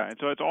 Yeah, and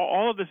so it's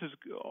all of this is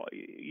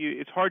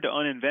it's hard to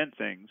uninvent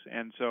things,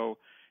 and so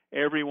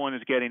everyone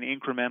is getting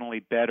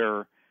incrementally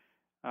better.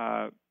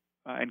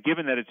 And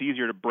given that it's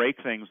easier to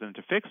break things than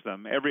to fix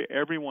them,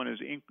 everyone is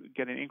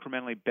getting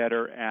incrementally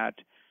better at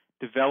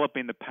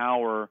developing the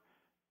power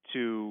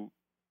to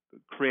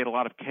create a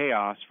lot of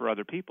chaos for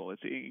other people.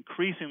 It's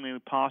increasingly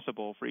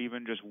possible for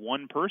even just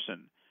one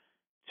person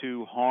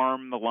to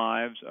harm the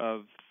lives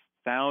of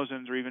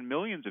thousands or even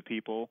millions of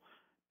people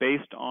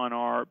based on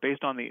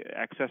the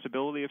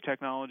accessibility of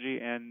technology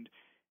and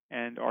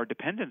our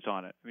dependence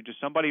on it. I mean, just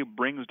somebody who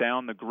brings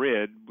down the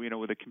grid,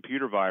 with a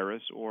computer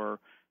virus or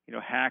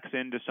hacks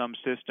into some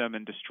system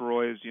and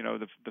destroys,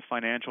 the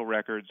financial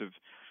records of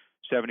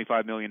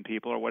 75 million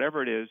people or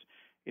whatever it is,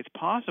 it's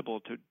possible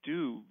to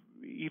do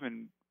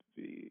even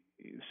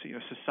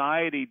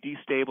society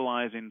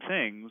destabilizing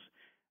things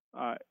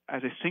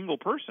as a single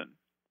person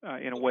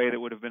in a way that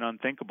would have been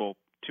unthinkable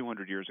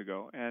 200 years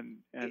ago. And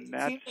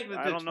that's,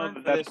 I don't know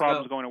that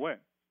problem's going away.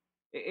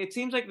 It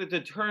seems like the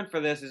deterrent for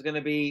this is going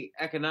to be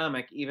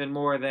economic even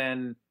more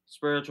than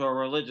spiritual or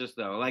religious,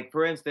 though. Like,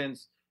 for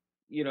instance,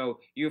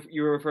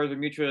 you referred to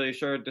mutually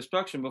assured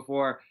destruction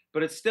before,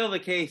 but it's still the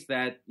case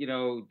that,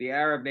 the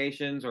Arab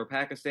nations or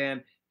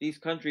Pakistan, these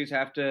countries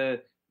have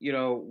to,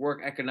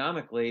 work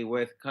economically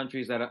with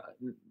countries that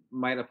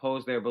might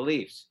oppose their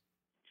beliefs.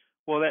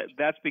 Well,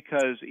 that's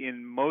because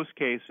in most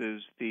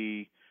cases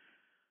the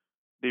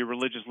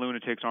religious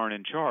lunatics aren't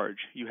in charge.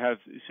 You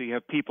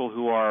have people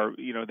who are,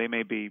 they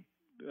may be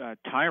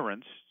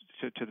tyrants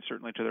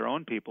certainly to their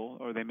own people,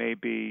 or they may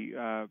be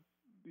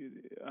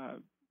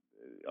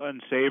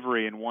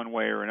unsavory in one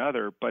way or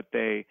another, but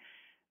they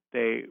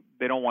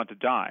don't want to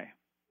die,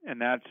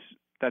 and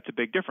that's a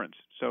big difference.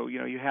 So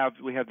we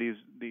have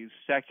these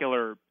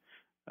secular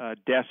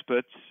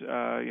despots,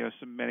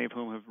 many of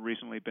whom have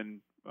recently been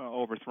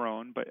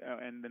overthrown,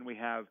 and then we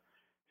have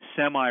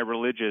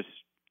semi-religious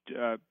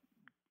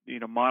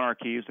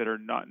monarchies that are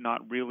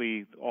not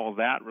really all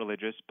that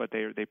religious, but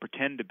they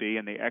pretend to be,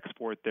 and they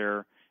export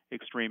their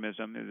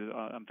extremism.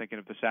 I'm thinking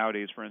of the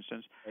Saudis, for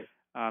instance. Right.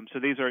 So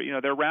these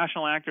are, they're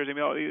rational actors. I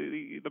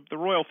mean, the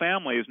royal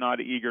family is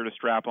not eager to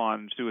strap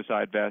on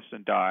suicide vests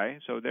and die.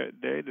 So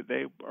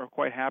they are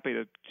quite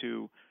happy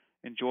to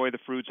enjoy the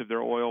fruits of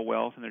their oil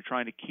wealth, and they're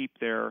trying to keep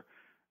their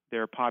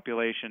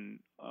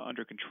population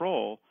under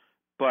control.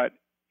 But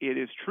it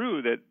is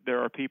true that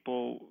there are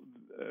people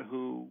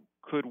who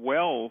could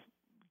well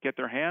get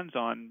their hands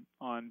on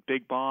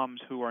big bombs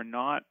who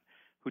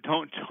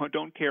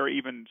don't care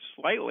even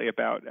slightly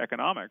about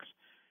economics,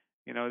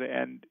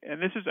 and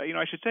this is,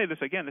 I should say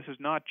this again, this is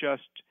not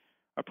just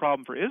a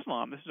problem for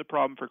Islam. This is a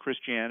problem for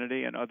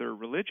Christianity and other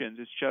religions.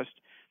 It's just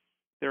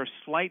there are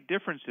slight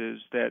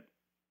differences that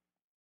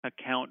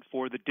account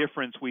for the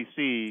difference we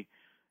see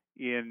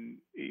in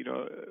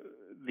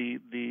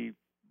the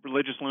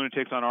religious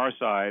lunatics on our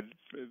side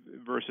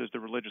versus the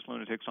religious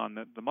lunatics on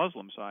the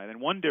Muslim side. And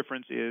one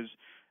difference is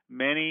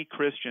many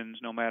Christians,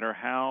 no matter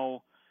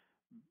how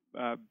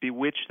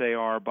bewitched they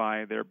are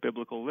by their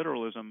biblical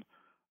literalism,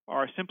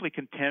 are simply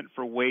content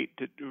to wait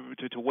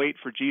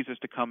for Jesus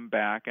to come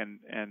back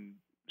and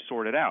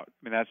sort it out.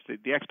 I mean, that's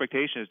the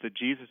expectation is that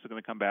Jesus is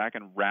going to come back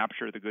and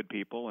rapture the good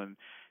people and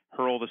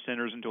hurl the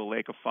sinners into a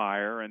lake of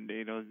fire, and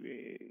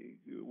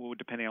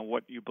depending on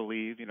what you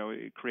believe,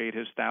 create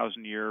his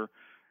 1,000-year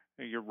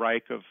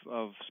Reich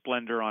of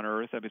splendor on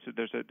earth. I mean, so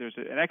there's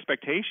an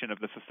expectation of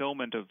the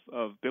fulfillment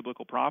of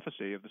biblical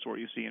prophecy of the sort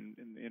you see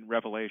in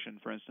Revelation,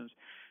 for instance,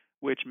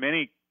 which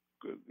many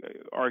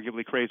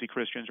arguably crazy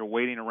Christians are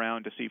waiting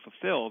around to see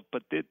fulfilled.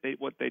 But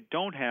what they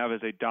don't have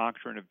is a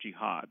doctrine of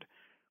jihad.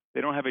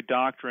 They don't have a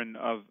doctrine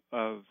of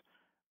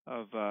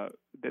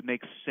that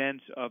makes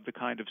sense of the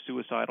kind of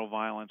suicidal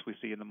violence we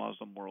see in the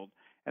Muslim world,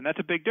 and that's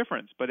a big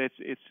difference. But it's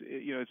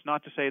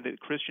not to say that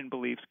Christian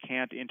beliefs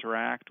can't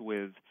interact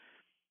with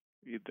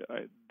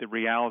the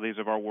realities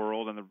of our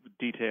world and the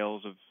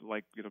details of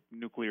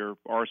nuclear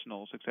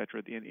arsenals,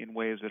 etc., in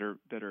ways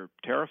that are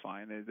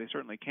terrifying. They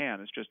certainly can.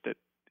 It's just that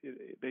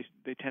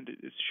they tend to,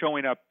 it's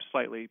showing up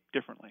slightly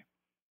differently.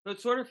 So it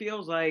sort of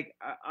feels like,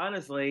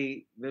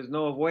 honestly, there's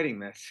no avoiding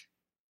this.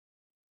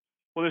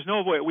 Well, there's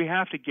no way. We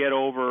have to get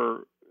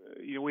over.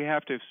 We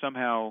have to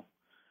somehow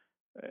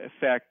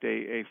effect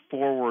a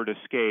forward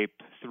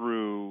escape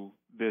through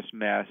this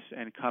mess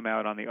and come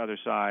out on the other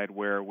side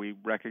where we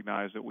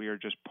recognize that we are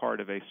just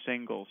part of a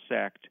single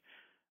sect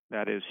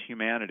that is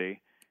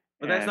humanity.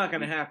 But that's not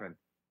going to happen.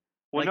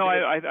 Well, no,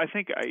 I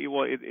think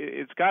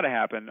it's got to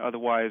happen.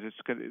 Otherwise,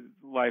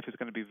 life is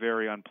going to be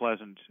very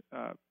unpleasant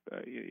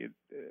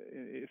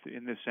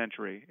in this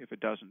century if it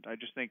doesn't. I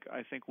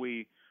think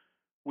we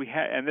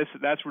and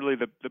that's really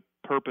the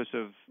purpose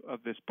of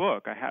this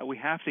book. We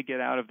have to get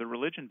out of the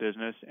religion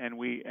business, and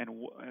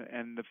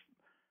the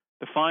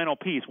final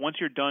piece.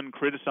 Once you're done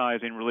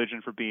criticizing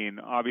religion for being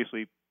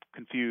obviously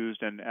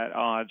confused and at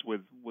odds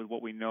with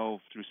what we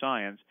know through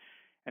science,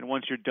 and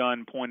once you're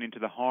done pointing to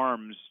the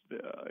harms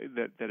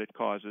that it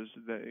causes,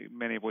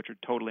 many of which are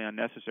totally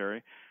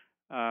unnecessary,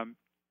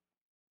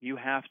 you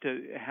have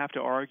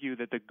to argue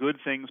that the good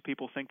things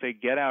people think they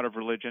get out of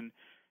religion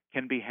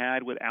can be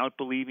had without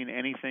believing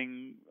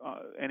anything,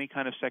 any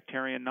kind of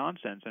sectarian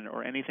nonsense,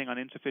 or anything on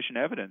insufficient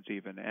evidence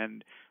even.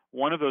 And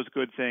one of those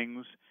good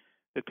things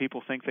that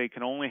people think they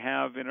can only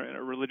have in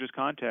a religious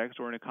context,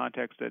 or in a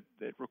context that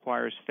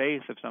requires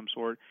faith of some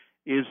sort,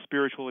 is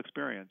spiritual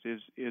experience,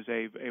 is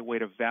a way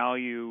to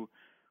value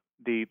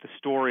the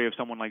story of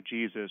someone like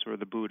Jesus or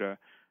the Buddha,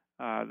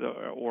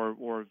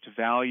 or to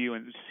value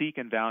and seek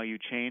and value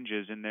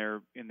changes in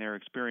their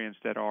experience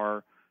that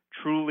are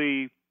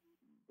truly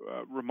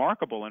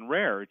remarkable and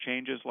rare.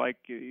 Changes like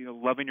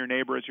loving your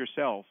neighbor as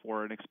yourself,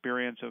 or an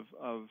experience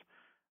of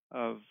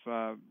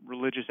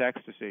religious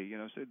ecstasy.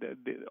 So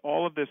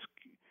all of this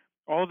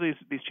all of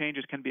these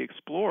changes can be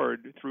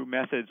explored through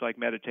methods like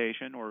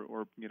meditation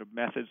or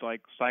methods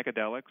like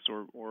psychedelics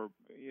or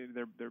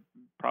there are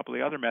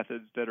probably other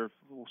methods that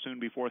will soon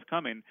be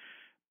forthcoming,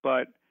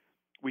 but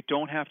we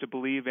don't have to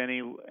believe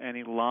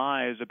any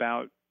lies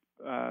about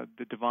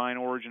the divine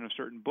origin of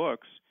certain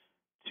books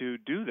to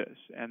do this,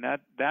 and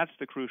that's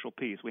the crucial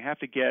piece. We have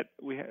to get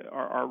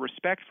our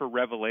respect for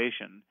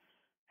revelation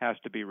has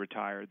to be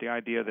retired. The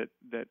idea that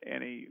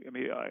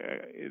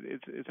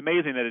it's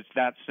amazing that it's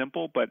that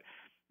simple, but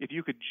if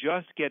you could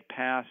just get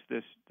past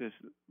this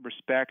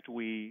respect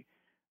we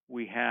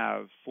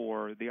have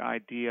for the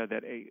idea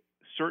that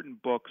certain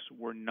books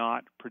were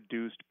not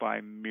produced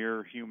by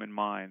mere human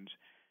minds,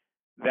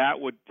 that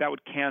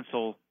would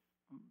cancel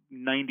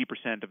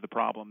 90% of the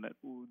problem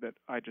that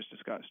I just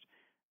discussed.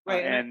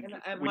 Right, and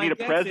we need a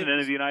president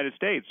of the United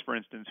States, for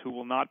instance, who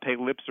will not pay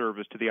lip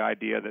service to the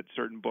idea that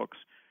certain books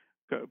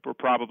were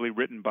probably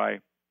written by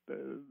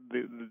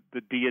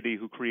the deity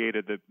who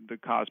created the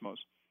cosmos.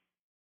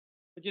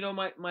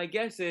 But my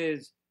guess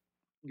is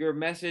your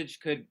message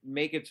could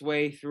make its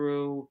way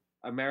through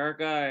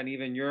America and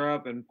even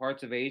Europe and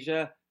parts of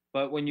Asia.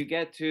 But when you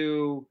get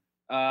to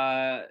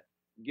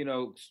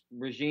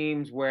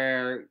regimes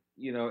where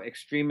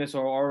extremists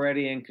are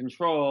already in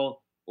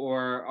control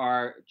or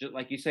are, just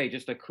like you say,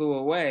 just a coup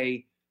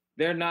away,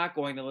 they're not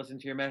going to listen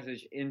to your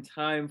message in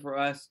time for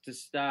us to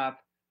stop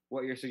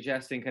what you're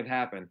suggesting could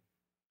happen.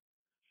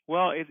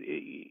 Well,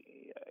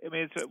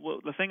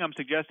 the thing I'm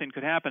suggesting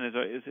could happen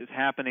is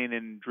happening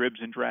in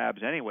dribs and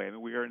drabs anyway. I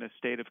mean, we are in a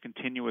state of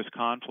continuous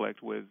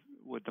conflict with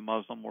the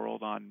Muslim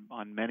world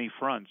on many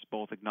fronts,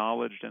 both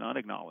acknowledged and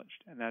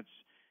unacknowledged, and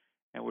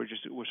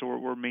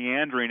we're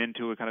meandering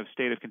into a kind of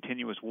state of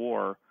continuous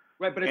war.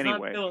 Right, but it's anyway.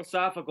 Not a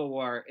philosophical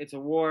war. It's a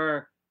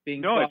war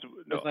being I'm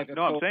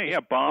saying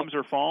bombs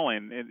are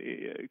falling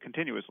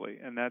continuously,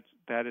 and that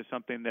is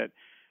something that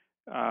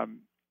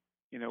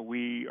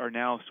we are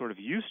now sort of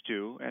used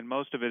to, and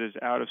most of it is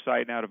out of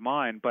sight and out of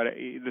mind. But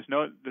it's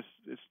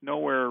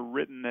nowhere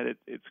written that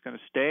it's going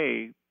to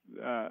stay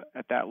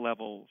at that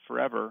level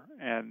forever.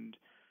 And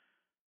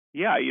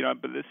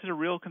but this is a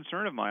real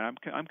concern of mine.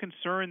 I'm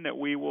concerned that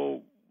we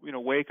will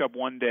wake up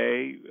one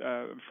day,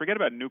 forget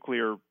about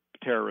nuclear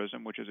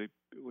terrorism, which is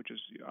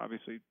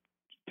obviously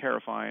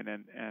terrifying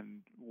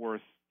and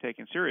worth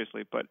taking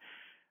seriously. But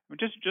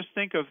just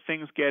think of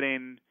things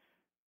getting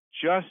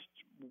just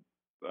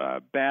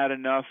bad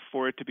enough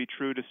for it to be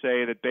true to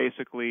say that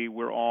basically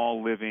we're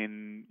all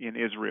living in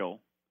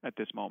Israel at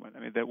this moment.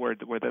 I mean, that where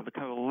the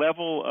kind of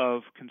level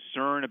of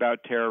concern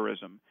about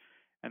terrorism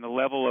and the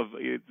level of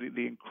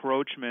the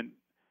encroachment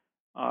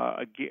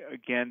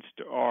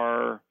against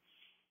our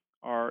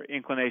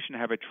inclination to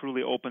have a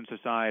truly open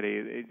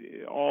society,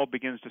 it all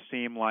begins to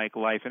seem like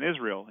life in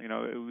Israel.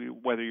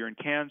 Whether you're in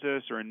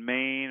Kansas or in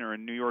Maine or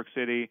in New York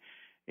City,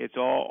 it's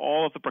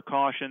all of the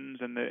precautions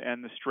and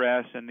the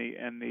stress and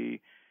the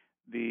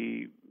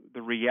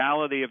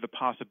reality of the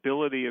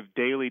possibility of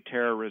daily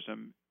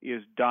terrorism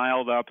is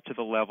dialed up to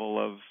the level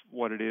of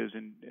what it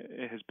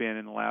has been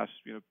in the last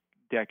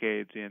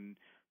decades in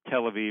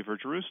Tel Aviv or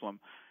Jerusalem.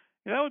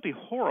 That would be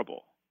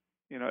horrible.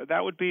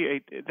 That would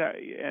be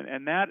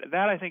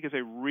that I think is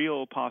a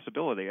real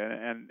possibility,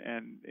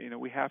 and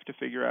we have to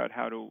figure out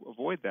how to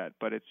avoid that.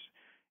 But it's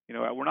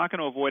we're not going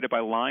to avoid it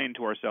by lying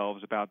to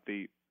ourselves about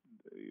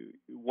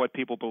what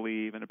people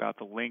believe and about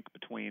the link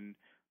between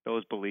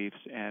those beliefs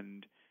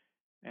and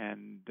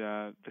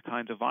the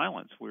kinds of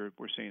violence we're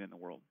seeing in the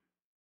world.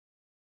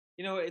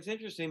 It's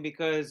interesting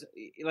because,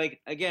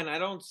 again, I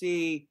don't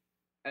see,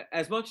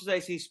 as much as I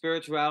see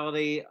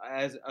spirituality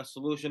as a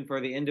solution for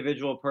the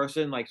individual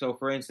person, so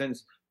for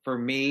instance, for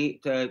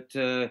me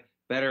to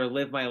better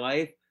live my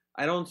life,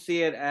 I don't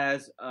see it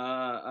as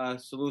a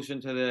solution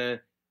to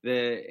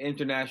the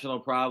international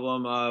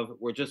problem of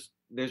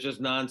there's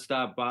just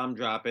nonstop bomb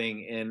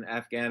dropping in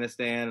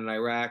Afghanistan and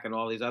Iraq and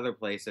all these other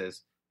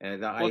places.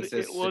 And the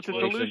ISIS situation. It's a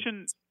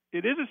solution.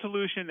 It is a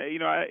solution.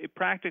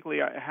 Practically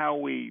how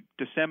we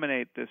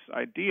disseminate this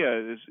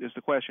idea is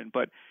the question.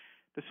 But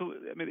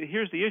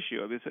here's the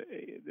issue.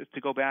 Is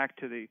to go back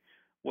to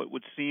what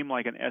would seem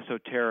like an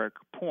esoteric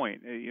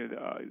point.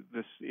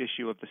 This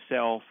issue of the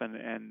self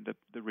and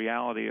the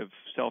reality of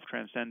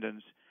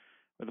self-transcendence,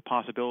 or the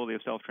possibility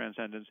of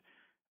self-transcendence.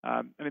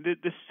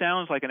 This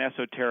sounds like an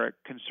esoteric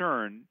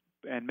concern.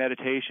 And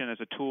meditation as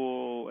a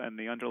tool and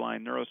the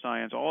underlying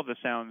neuroscience, all of this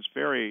sounds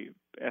very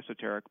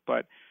esoteric.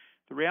 But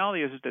the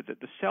reality is that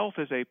the self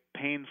is a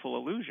painful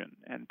illusion,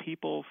 and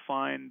people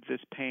find this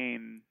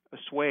pain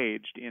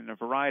assuaged in a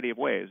variety of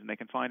ways. And they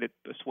can find it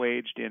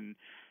assuaged in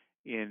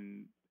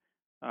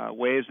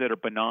ways that are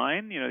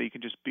benign. You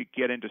can just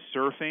get into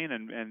surfing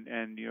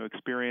and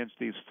experience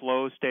these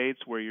flow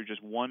states where you're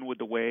just one with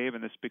the wave,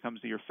 and this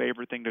becomes your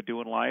favorite thing to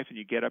do in life. And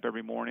you get up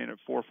every morning at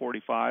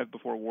 4:45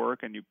 before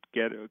work, and you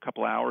get a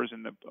couple hours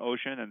in the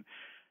ocean, and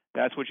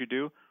that's what you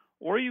do.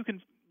 Or you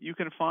can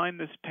find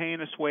this pain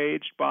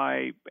assuaged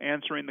by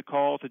answering the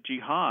call to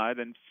jihad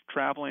and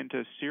traveling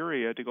to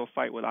Syria to go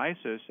fight with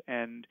ISIS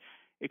and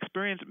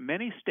experience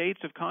many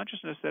states of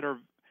consciousness that are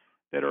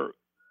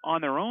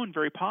on their own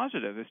very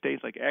positive.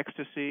 States like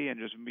ecstasy and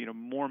just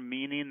more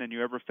meaning than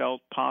you ever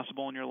felt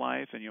possible in your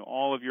life, and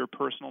all of your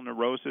personal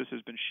neurosis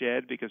has been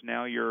shed because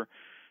now you're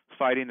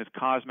fighting this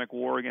cosmic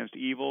war against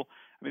evil.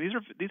 I mean,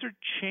 these are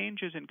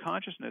changes in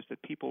consciousness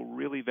that people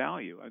really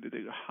value.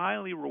 They're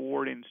highly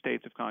rewarding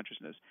states of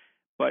consciousness.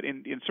 But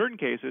in certain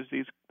cases,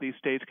 these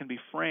states can be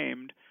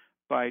framed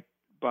by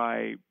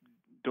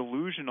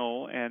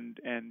delusional and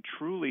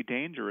truly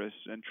dangerous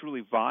and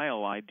truly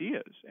vile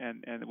ideas,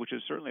 and which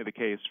is certainly the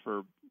case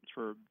for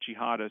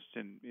jihadists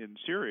in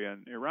Syria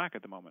and Iraq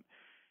at the moment.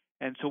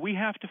 And so we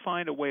have to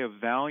find a way of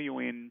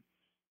valuing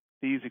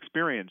these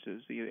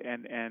experiences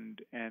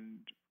and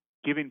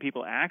giving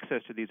people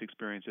access to these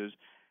experiences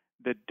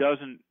that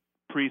doesn't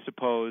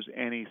presuppose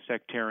any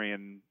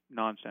sectarian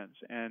nonsense.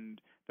 And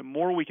the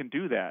more we can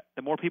do that,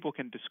 the more people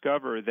can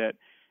discover that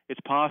it's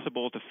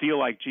possible to feel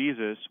like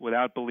Jesus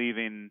without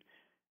believing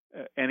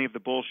any of the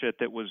bullshit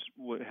that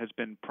has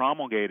been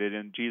promulgated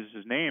in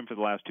Jesus' name for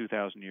the last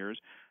 2,000 years.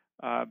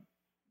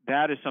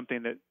 That is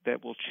something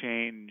that will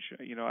change.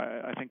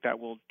 I think that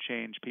will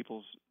change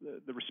people's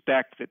the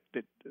respect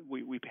that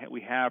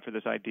we have for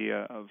this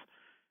idea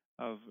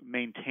of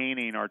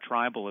maintaining our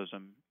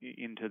tribalism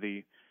into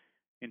the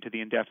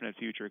indefinite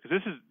future.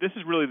 Because this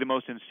is really the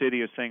most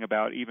insidious thing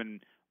about even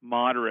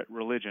moderate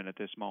religion at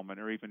this moment,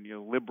 or even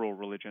liberal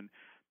religion.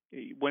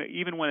 When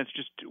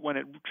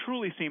it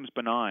truly seems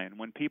benign,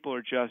 when people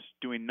are just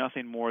doing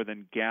nothing more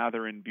than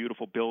gather in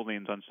beautiful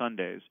buildings on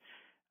Sundays,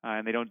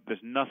 and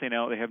there's nothing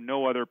else. They have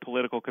no other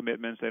political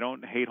commitments. They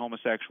don't hate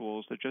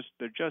homosexuals.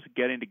 They're just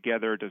getting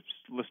together to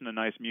listen to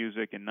nice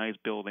music in nice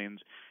buildings,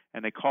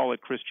 and they call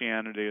it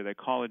Christianity or they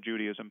call it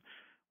Judaism.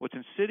 What's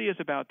insidious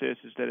about this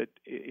is that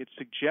it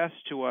suggests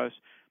to us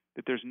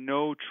that there's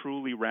no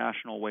truly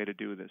rational way to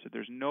do this. That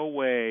there's no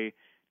way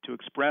to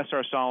express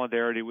our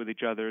solidarity with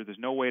each other. There's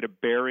no way to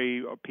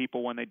bury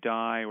people when they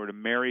die or to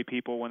marry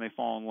people when they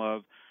fall in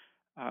love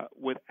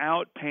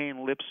without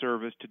paying lip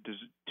service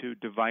to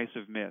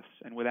divisive myths,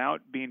 and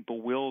without being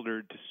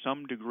bewildered to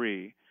some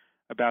degree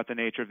about the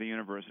nature of the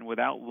universe, and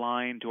without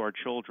lying to our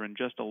children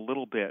just a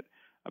little bit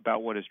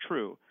about what is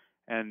true.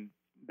 And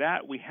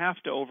that we have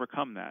to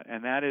overcome that,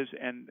 and that is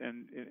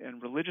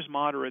and religious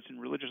moderates and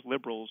religious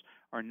liberals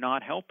are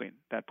not helping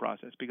that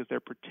process because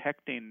they're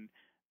protecting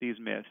these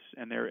myths,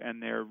 and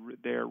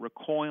they're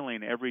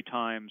recoiling every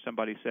time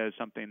somebody says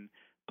something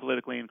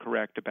politically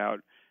incorrect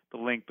about the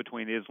link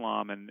between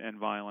Islam and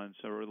violence,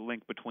 or the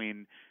link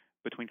between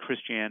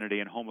Christianity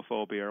and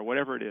homophobia, or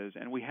whatever it is.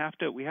 And we have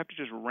to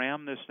just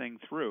ram this thing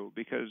through,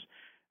 because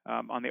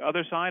on the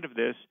other side of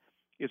this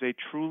is a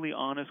truly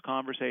honest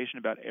conversation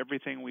about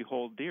everything we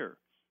hold dear.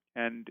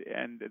 And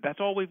that's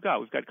all we've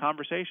got. We've got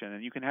conversation,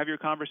 and you can have your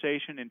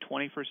conversation in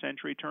 21st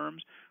century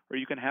terms, or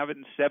you can have it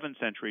in 7th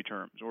century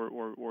terms,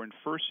 or in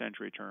 1st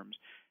century terms.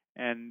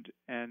 And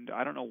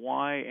I don't know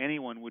why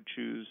anyone would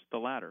choose the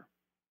latter.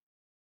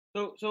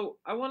 So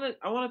I want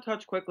to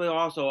touch quickly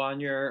also on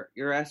your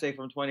essay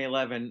from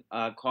 2011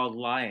 called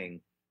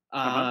 "Lying."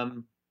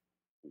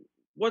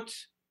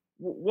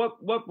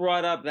 What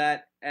brought up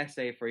that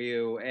essay for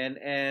you?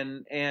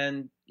 And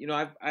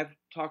I've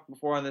talked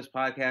before on this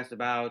podcast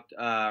about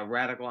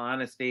radical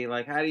honesty.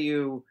 Like, how do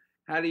you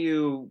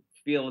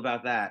feel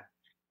about that?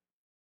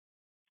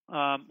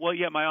 Well,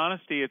 yeah, my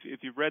honesty.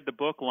 If you've read the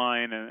book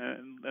 "Lying,"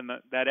 and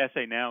that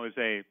essay now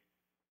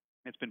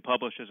it's been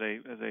published as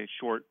a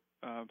short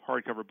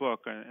hardcover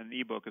book and an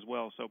ebook as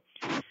well. So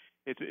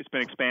it's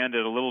been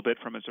expanded a little bit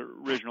from its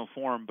original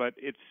form, but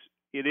it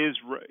is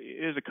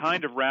a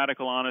kind of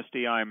radical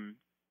honesty I'm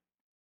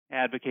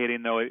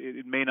advocating, though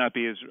it may not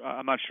be as,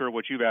 I'm not sure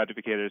what you've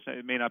advocated.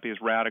 It may not be as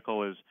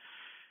radical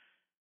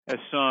as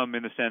some,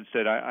 in the sense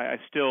that I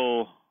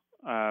still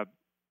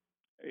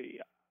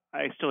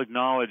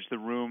acknowledge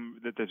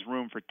that there's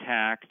room for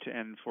tact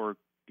and for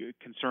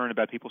concern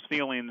about people's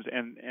feelings,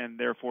 and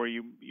therefore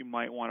you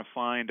might want to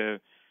find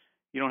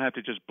you don't have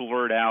to just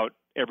blurt out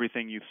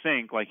everything you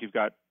think like you've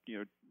got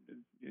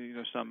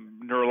some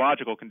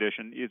neurological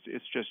condition.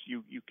 It's just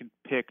you can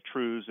pick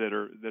truths that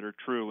are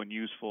true and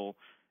useful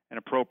and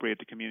appropriate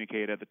to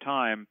communicate at the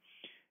time.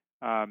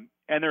 And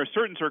there are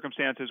certain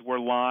circumstances where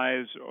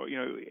lies, or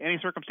any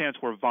circumstance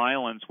where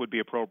violence would be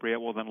appropriate,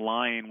 well then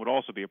lying would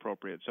also be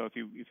appropriate. So if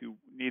you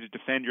need to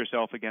defend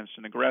yourself against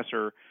an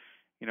aggressor,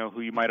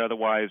 who you might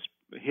otherwise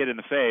hit in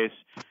the face,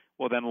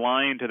 well then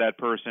lying to that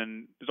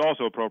person is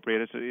also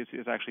appropriate.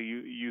 It's actually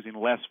using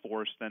less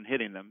force than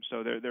hitting them.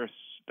 So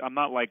I'm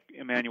not like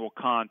Immanuel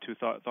Kant, who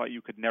thought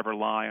you could never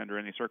lie under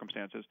any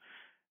circumstances.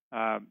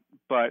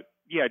 But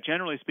yeah,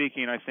 generally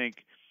speaking, I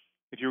think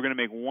if you were going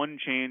to make one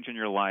change in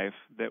your life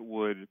that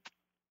would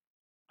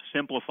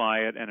simplify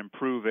it and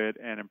improve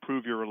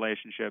your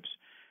relationships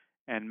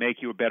and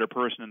make you a better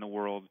person in the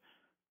world,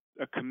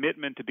 a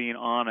commitment to being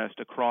honest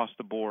across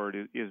the board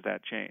is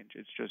that change.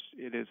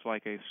 It is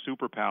like a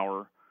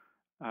superpower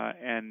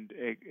and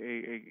a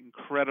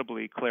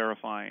incredibly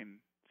clarifying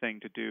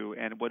thing to do.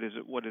 And what is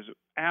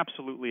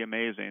absolutely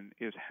amazing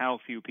is how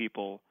few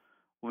people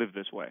live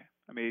this way.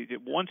 I mean,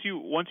 once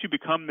you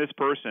become this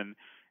person,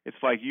 it's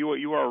like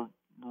you are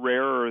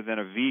rarer than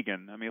a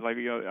vegan. I mean, like,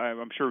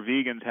 I'm sure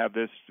vegans have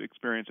this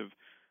experience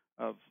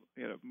of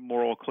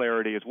moral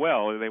clarity as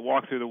well. They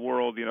walk through the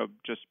world,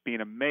 just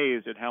being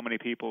amazed at how many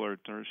people are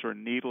sort of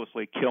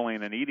needlessly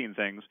killing and eating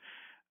things,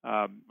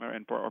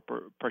 and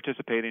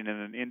participating in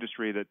an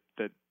industry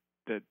that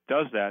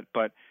does that.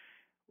 But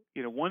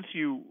once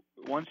you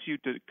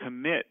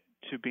commit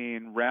to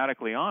being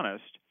radically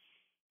honest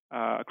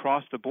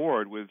across the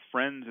board with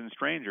friends and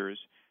strangers,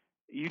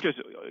 you just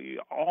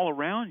all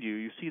around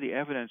you see the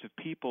evidence of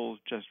people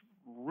just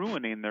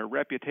ruining their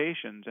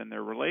reputations and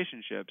their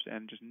relationships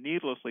and just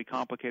needlessly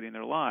complicating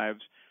their lives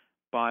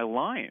by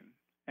lying.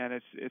 And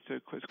it's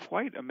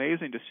quite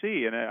amazing to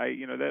see. And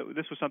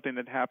this was something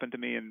that happened to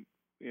me in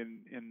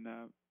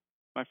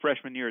my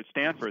freshman year at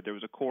Stanford. There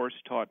was a course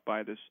taught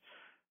by this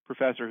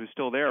professor who's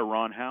still there,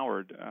 Ron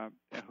Howard,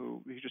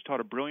 who he just taught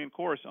a brilliant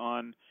course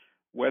on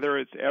whether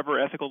it's ever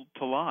ethical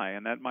to lie.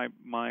 And that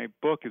my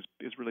book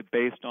is really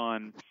based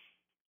on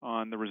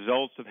the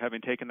results of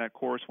having taken that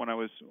course when I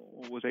was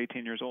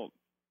 18 years old.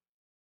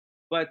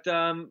 But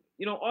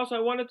also I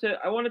wanted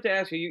to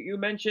ask you. You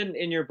mentioned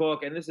in your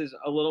book, and this is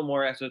a little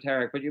more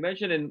esoteric, but you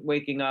mentioned in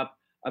Waking Up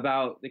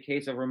about the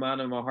case of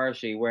Ramana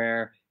Maharshi,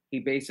 where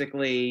he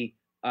basically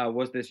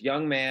was this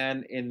young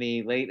man in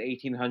the late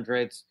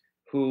 1800s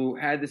who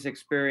had this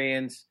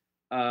experience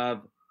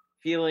of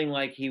feeling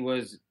like he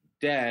was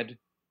dead,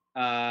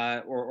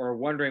 or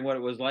wondering what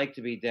it was like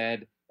to be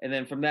dead. And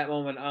then from that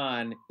moment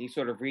on, he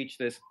sort of reached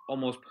this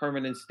almost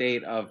permanent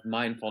state of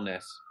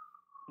mindfulness.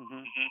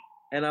 Mm-hmm.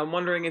 And I'm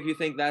wondering if you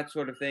think that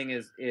sort of thing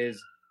is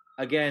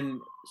again,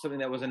 something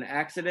that was an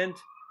accident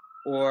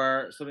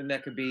or something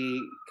that could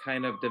be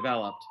kind of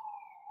developed.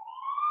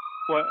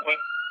 Well,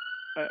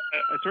 I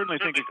certainly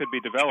think it could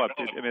be developed.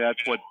 I mean,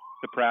 that's what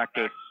the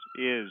practice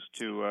is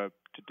to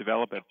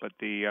develop it. But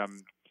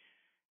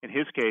in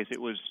his case,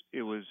 it was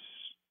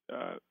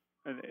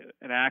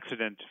an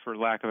accident, for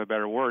lack of a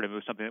better word. It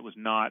was something that was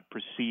not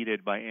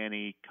preceded by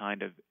any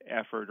kind of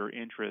effort or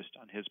interest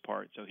on his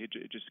part. So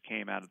it just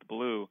came out of the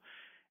blue.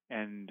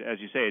 And as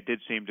you say, it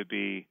did seem to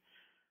be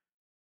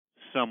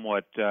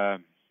somewhat,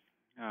 it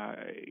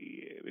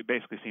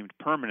basically seemed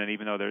permanent,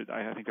 even though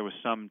I think there was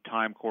some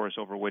time course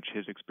over which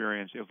his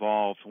experience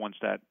evolved once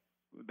that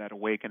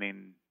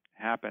awakening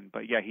happened.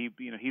 But yeah,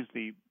 he's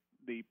the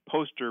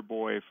poster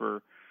boy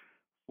for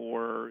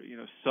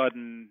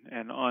sudden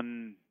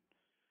and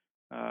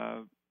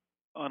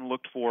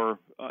unlooked for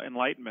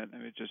enlightenment. I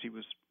mean, it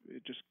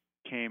just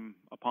came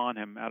upon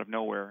him out of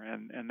nowhere,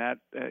 and that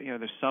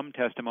there's some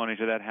testimony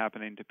to that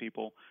happening to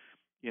people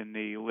in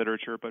the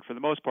literature, but for the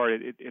most part,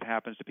 it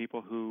happens to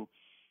people who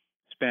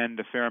spend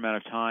a fair amount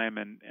of time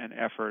and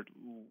effort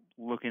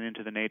looking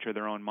into the nature of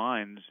their own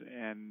minds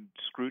and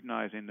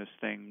scrutinizing this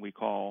thing we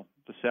call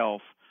the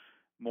self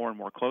more and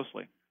more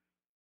closely.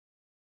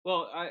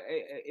 Well,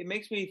 it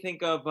makes me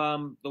think of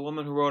the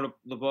woman who wrote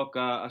the book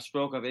A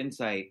Stroke of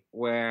Insight,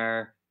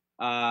 where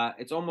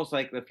it's almost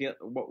like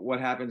what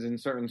happens in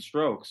certain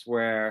strokes,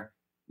 where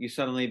you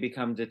suddenly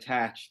become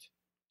detached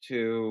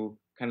to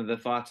kind of the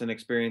thoughts and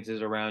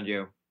experiences around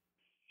you.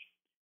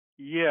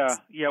 Yeah.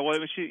 Well,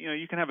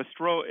 you can have a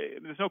stroke.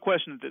 There's no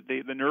question that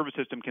the nervous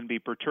system can be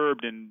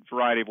perturbed in a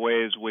variety of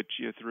ways, which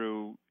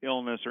through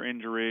illness or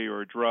injury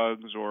or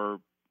drugs or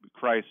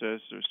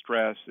crisis or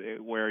stress,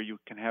 where you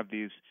can have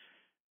these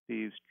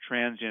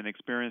transient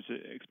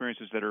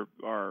experiences that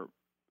are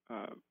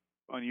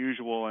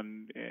unusual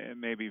and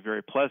maybe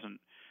very pleasant,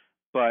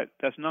 but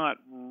that's not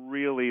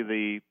really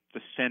the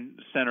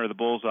center of the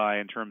bullseye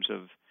in terms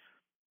of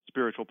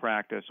spiritual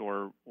practice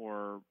or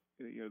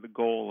the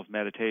goal of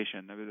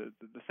meditation. I mean,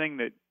 the thing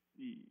that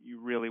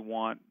you really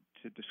want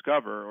to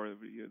discover, or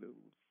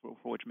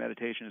for which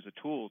meditation is a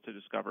tool to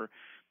discover,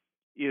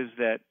 is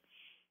that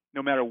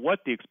no matter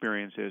what the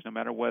experience is, no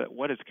matter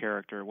what its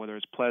character, whether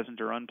it's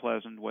pleasant or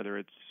unpleasant, whether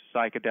it's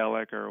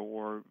psychedelic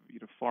or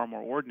far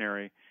more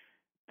ordinary,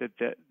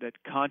 that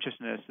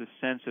consciousness, the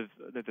sense of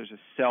that there's a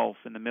self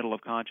in the middle of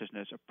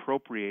consciousness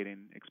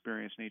appropriating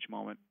experience in each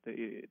moment,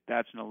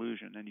 that's an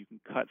illusion, and you can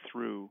cut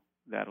through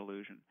that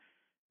illusion.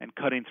 And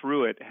cutting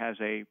through it has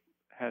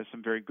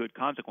some very good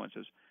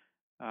consequences.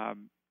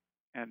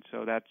 And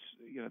so that's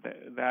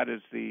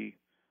the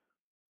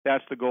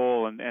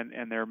goal, and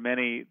there are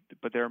many,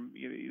 but there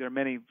are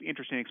many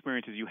interesting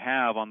experiences you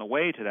have on the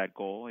way to that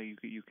goal.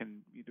 You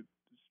can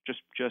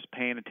just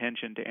paying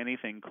attention to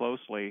anything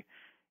closely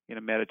in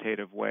a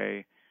meditative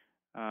way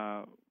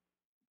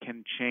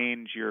can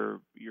change your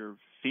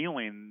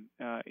feeling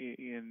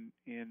in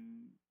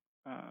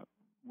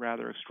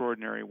rather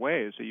extraordinary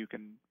ways. So you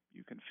can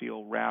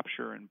feel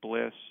rapture and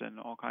bliss and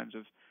all kinds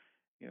of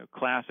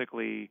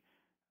classically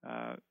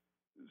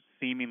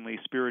seemingly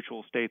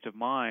spiritual states of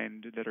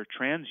mind that are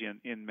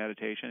transient in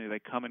meditation. They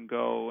come and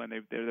go, and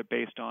they're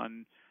based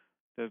on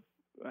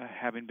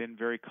having been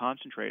very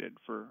concentrated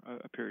for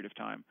a period of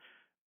time.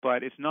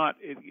 But it's not.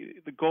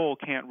 The goal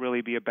can't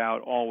really be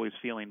about always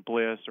feeling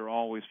bliss or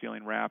always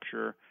feeling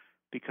rapture,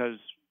 because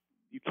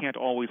you can't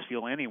always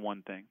feel any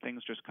one thing.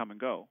 Things just come and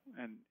go,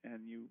 and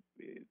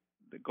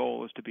the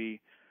goal is to be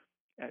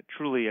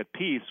truly at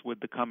peace with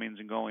the comings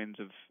and goings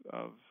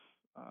of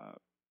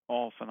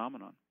all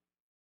phenomenon.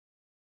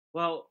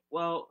 Well,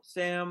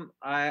 Sam,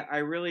 I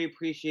really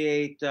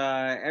appreciate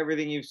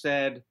everything you've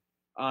said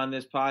on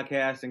this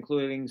podcast,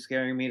 including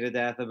scaring me to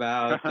death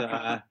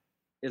about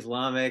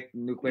Islamic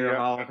nuclear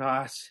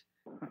holocaust.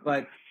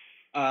 But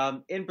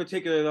in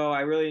particular, though,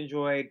 I really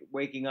enjoyed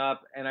Waking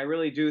Up, and I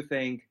really do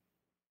think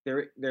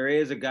there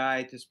is a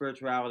guide to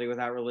spirituality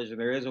without religion.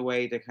 There is a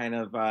way to kind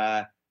of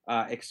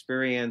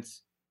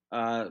experience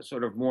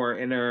sort of more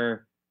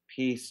inner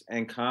peace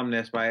and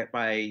calmness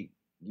by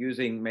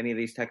using many of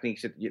these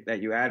techniques that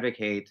you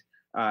advocate.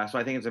 So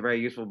I think it's a very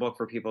useful book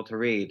for people to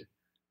read.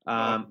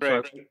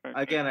 So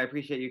again, I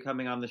appreciate you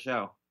coming on the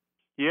show.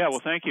 Yeah, well,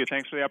 thank you.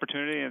 Thanks for the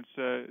opportunity.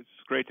 It's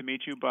great to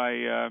meet you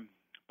by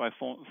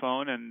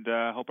phone, and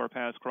hope our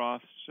paths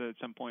cross at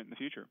some point in the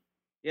future.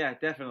 Yeah,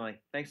 definitely.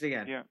 Thanks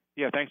again.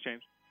 Yeah. Thanks,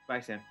 James.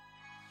 Bye, Sam.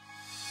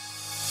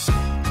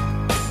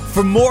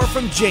 For more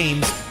from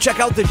James, check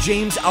out the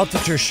James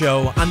Altucher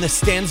Show on the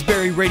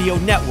Stansberry Radio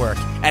Network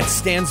at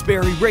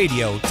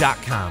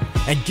stansberryradio.com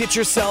and get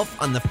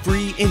yourself on the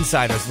free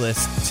insiders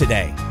list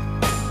today.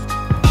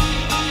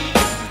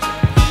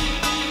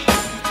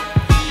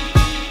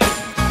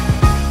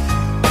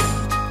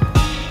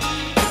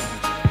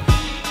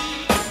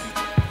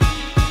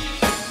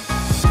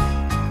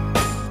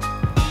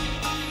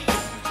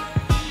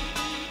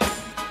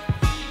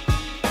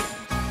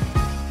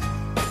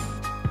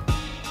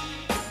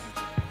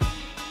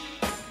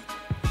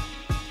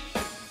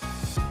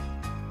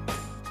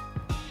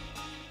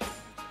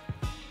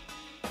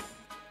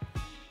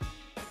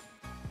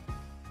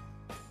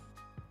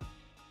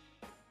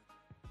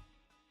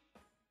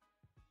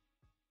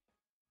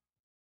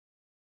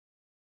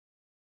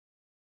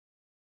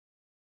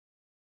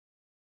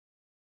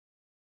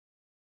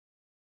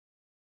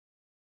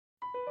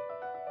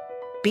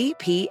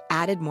 BP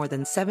added more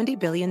than $70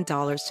 billion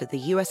to the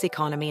U.S.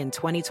 economy in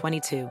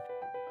 2022.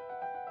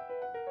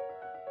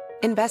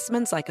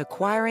 Investments like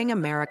acquiring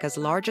America's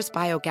largest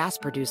biogas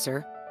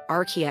producer,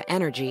 Archaea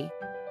Energy,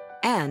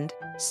 and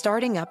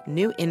starting up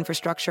new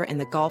infrastructure in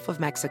the Gulf of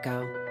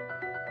Mexico.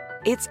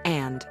 It's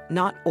and,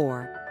 not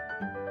or.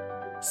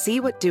 See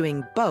what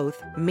doing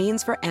both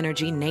means for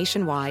energy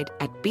nationwide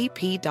at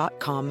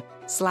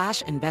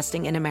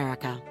bp.com/investing in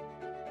America.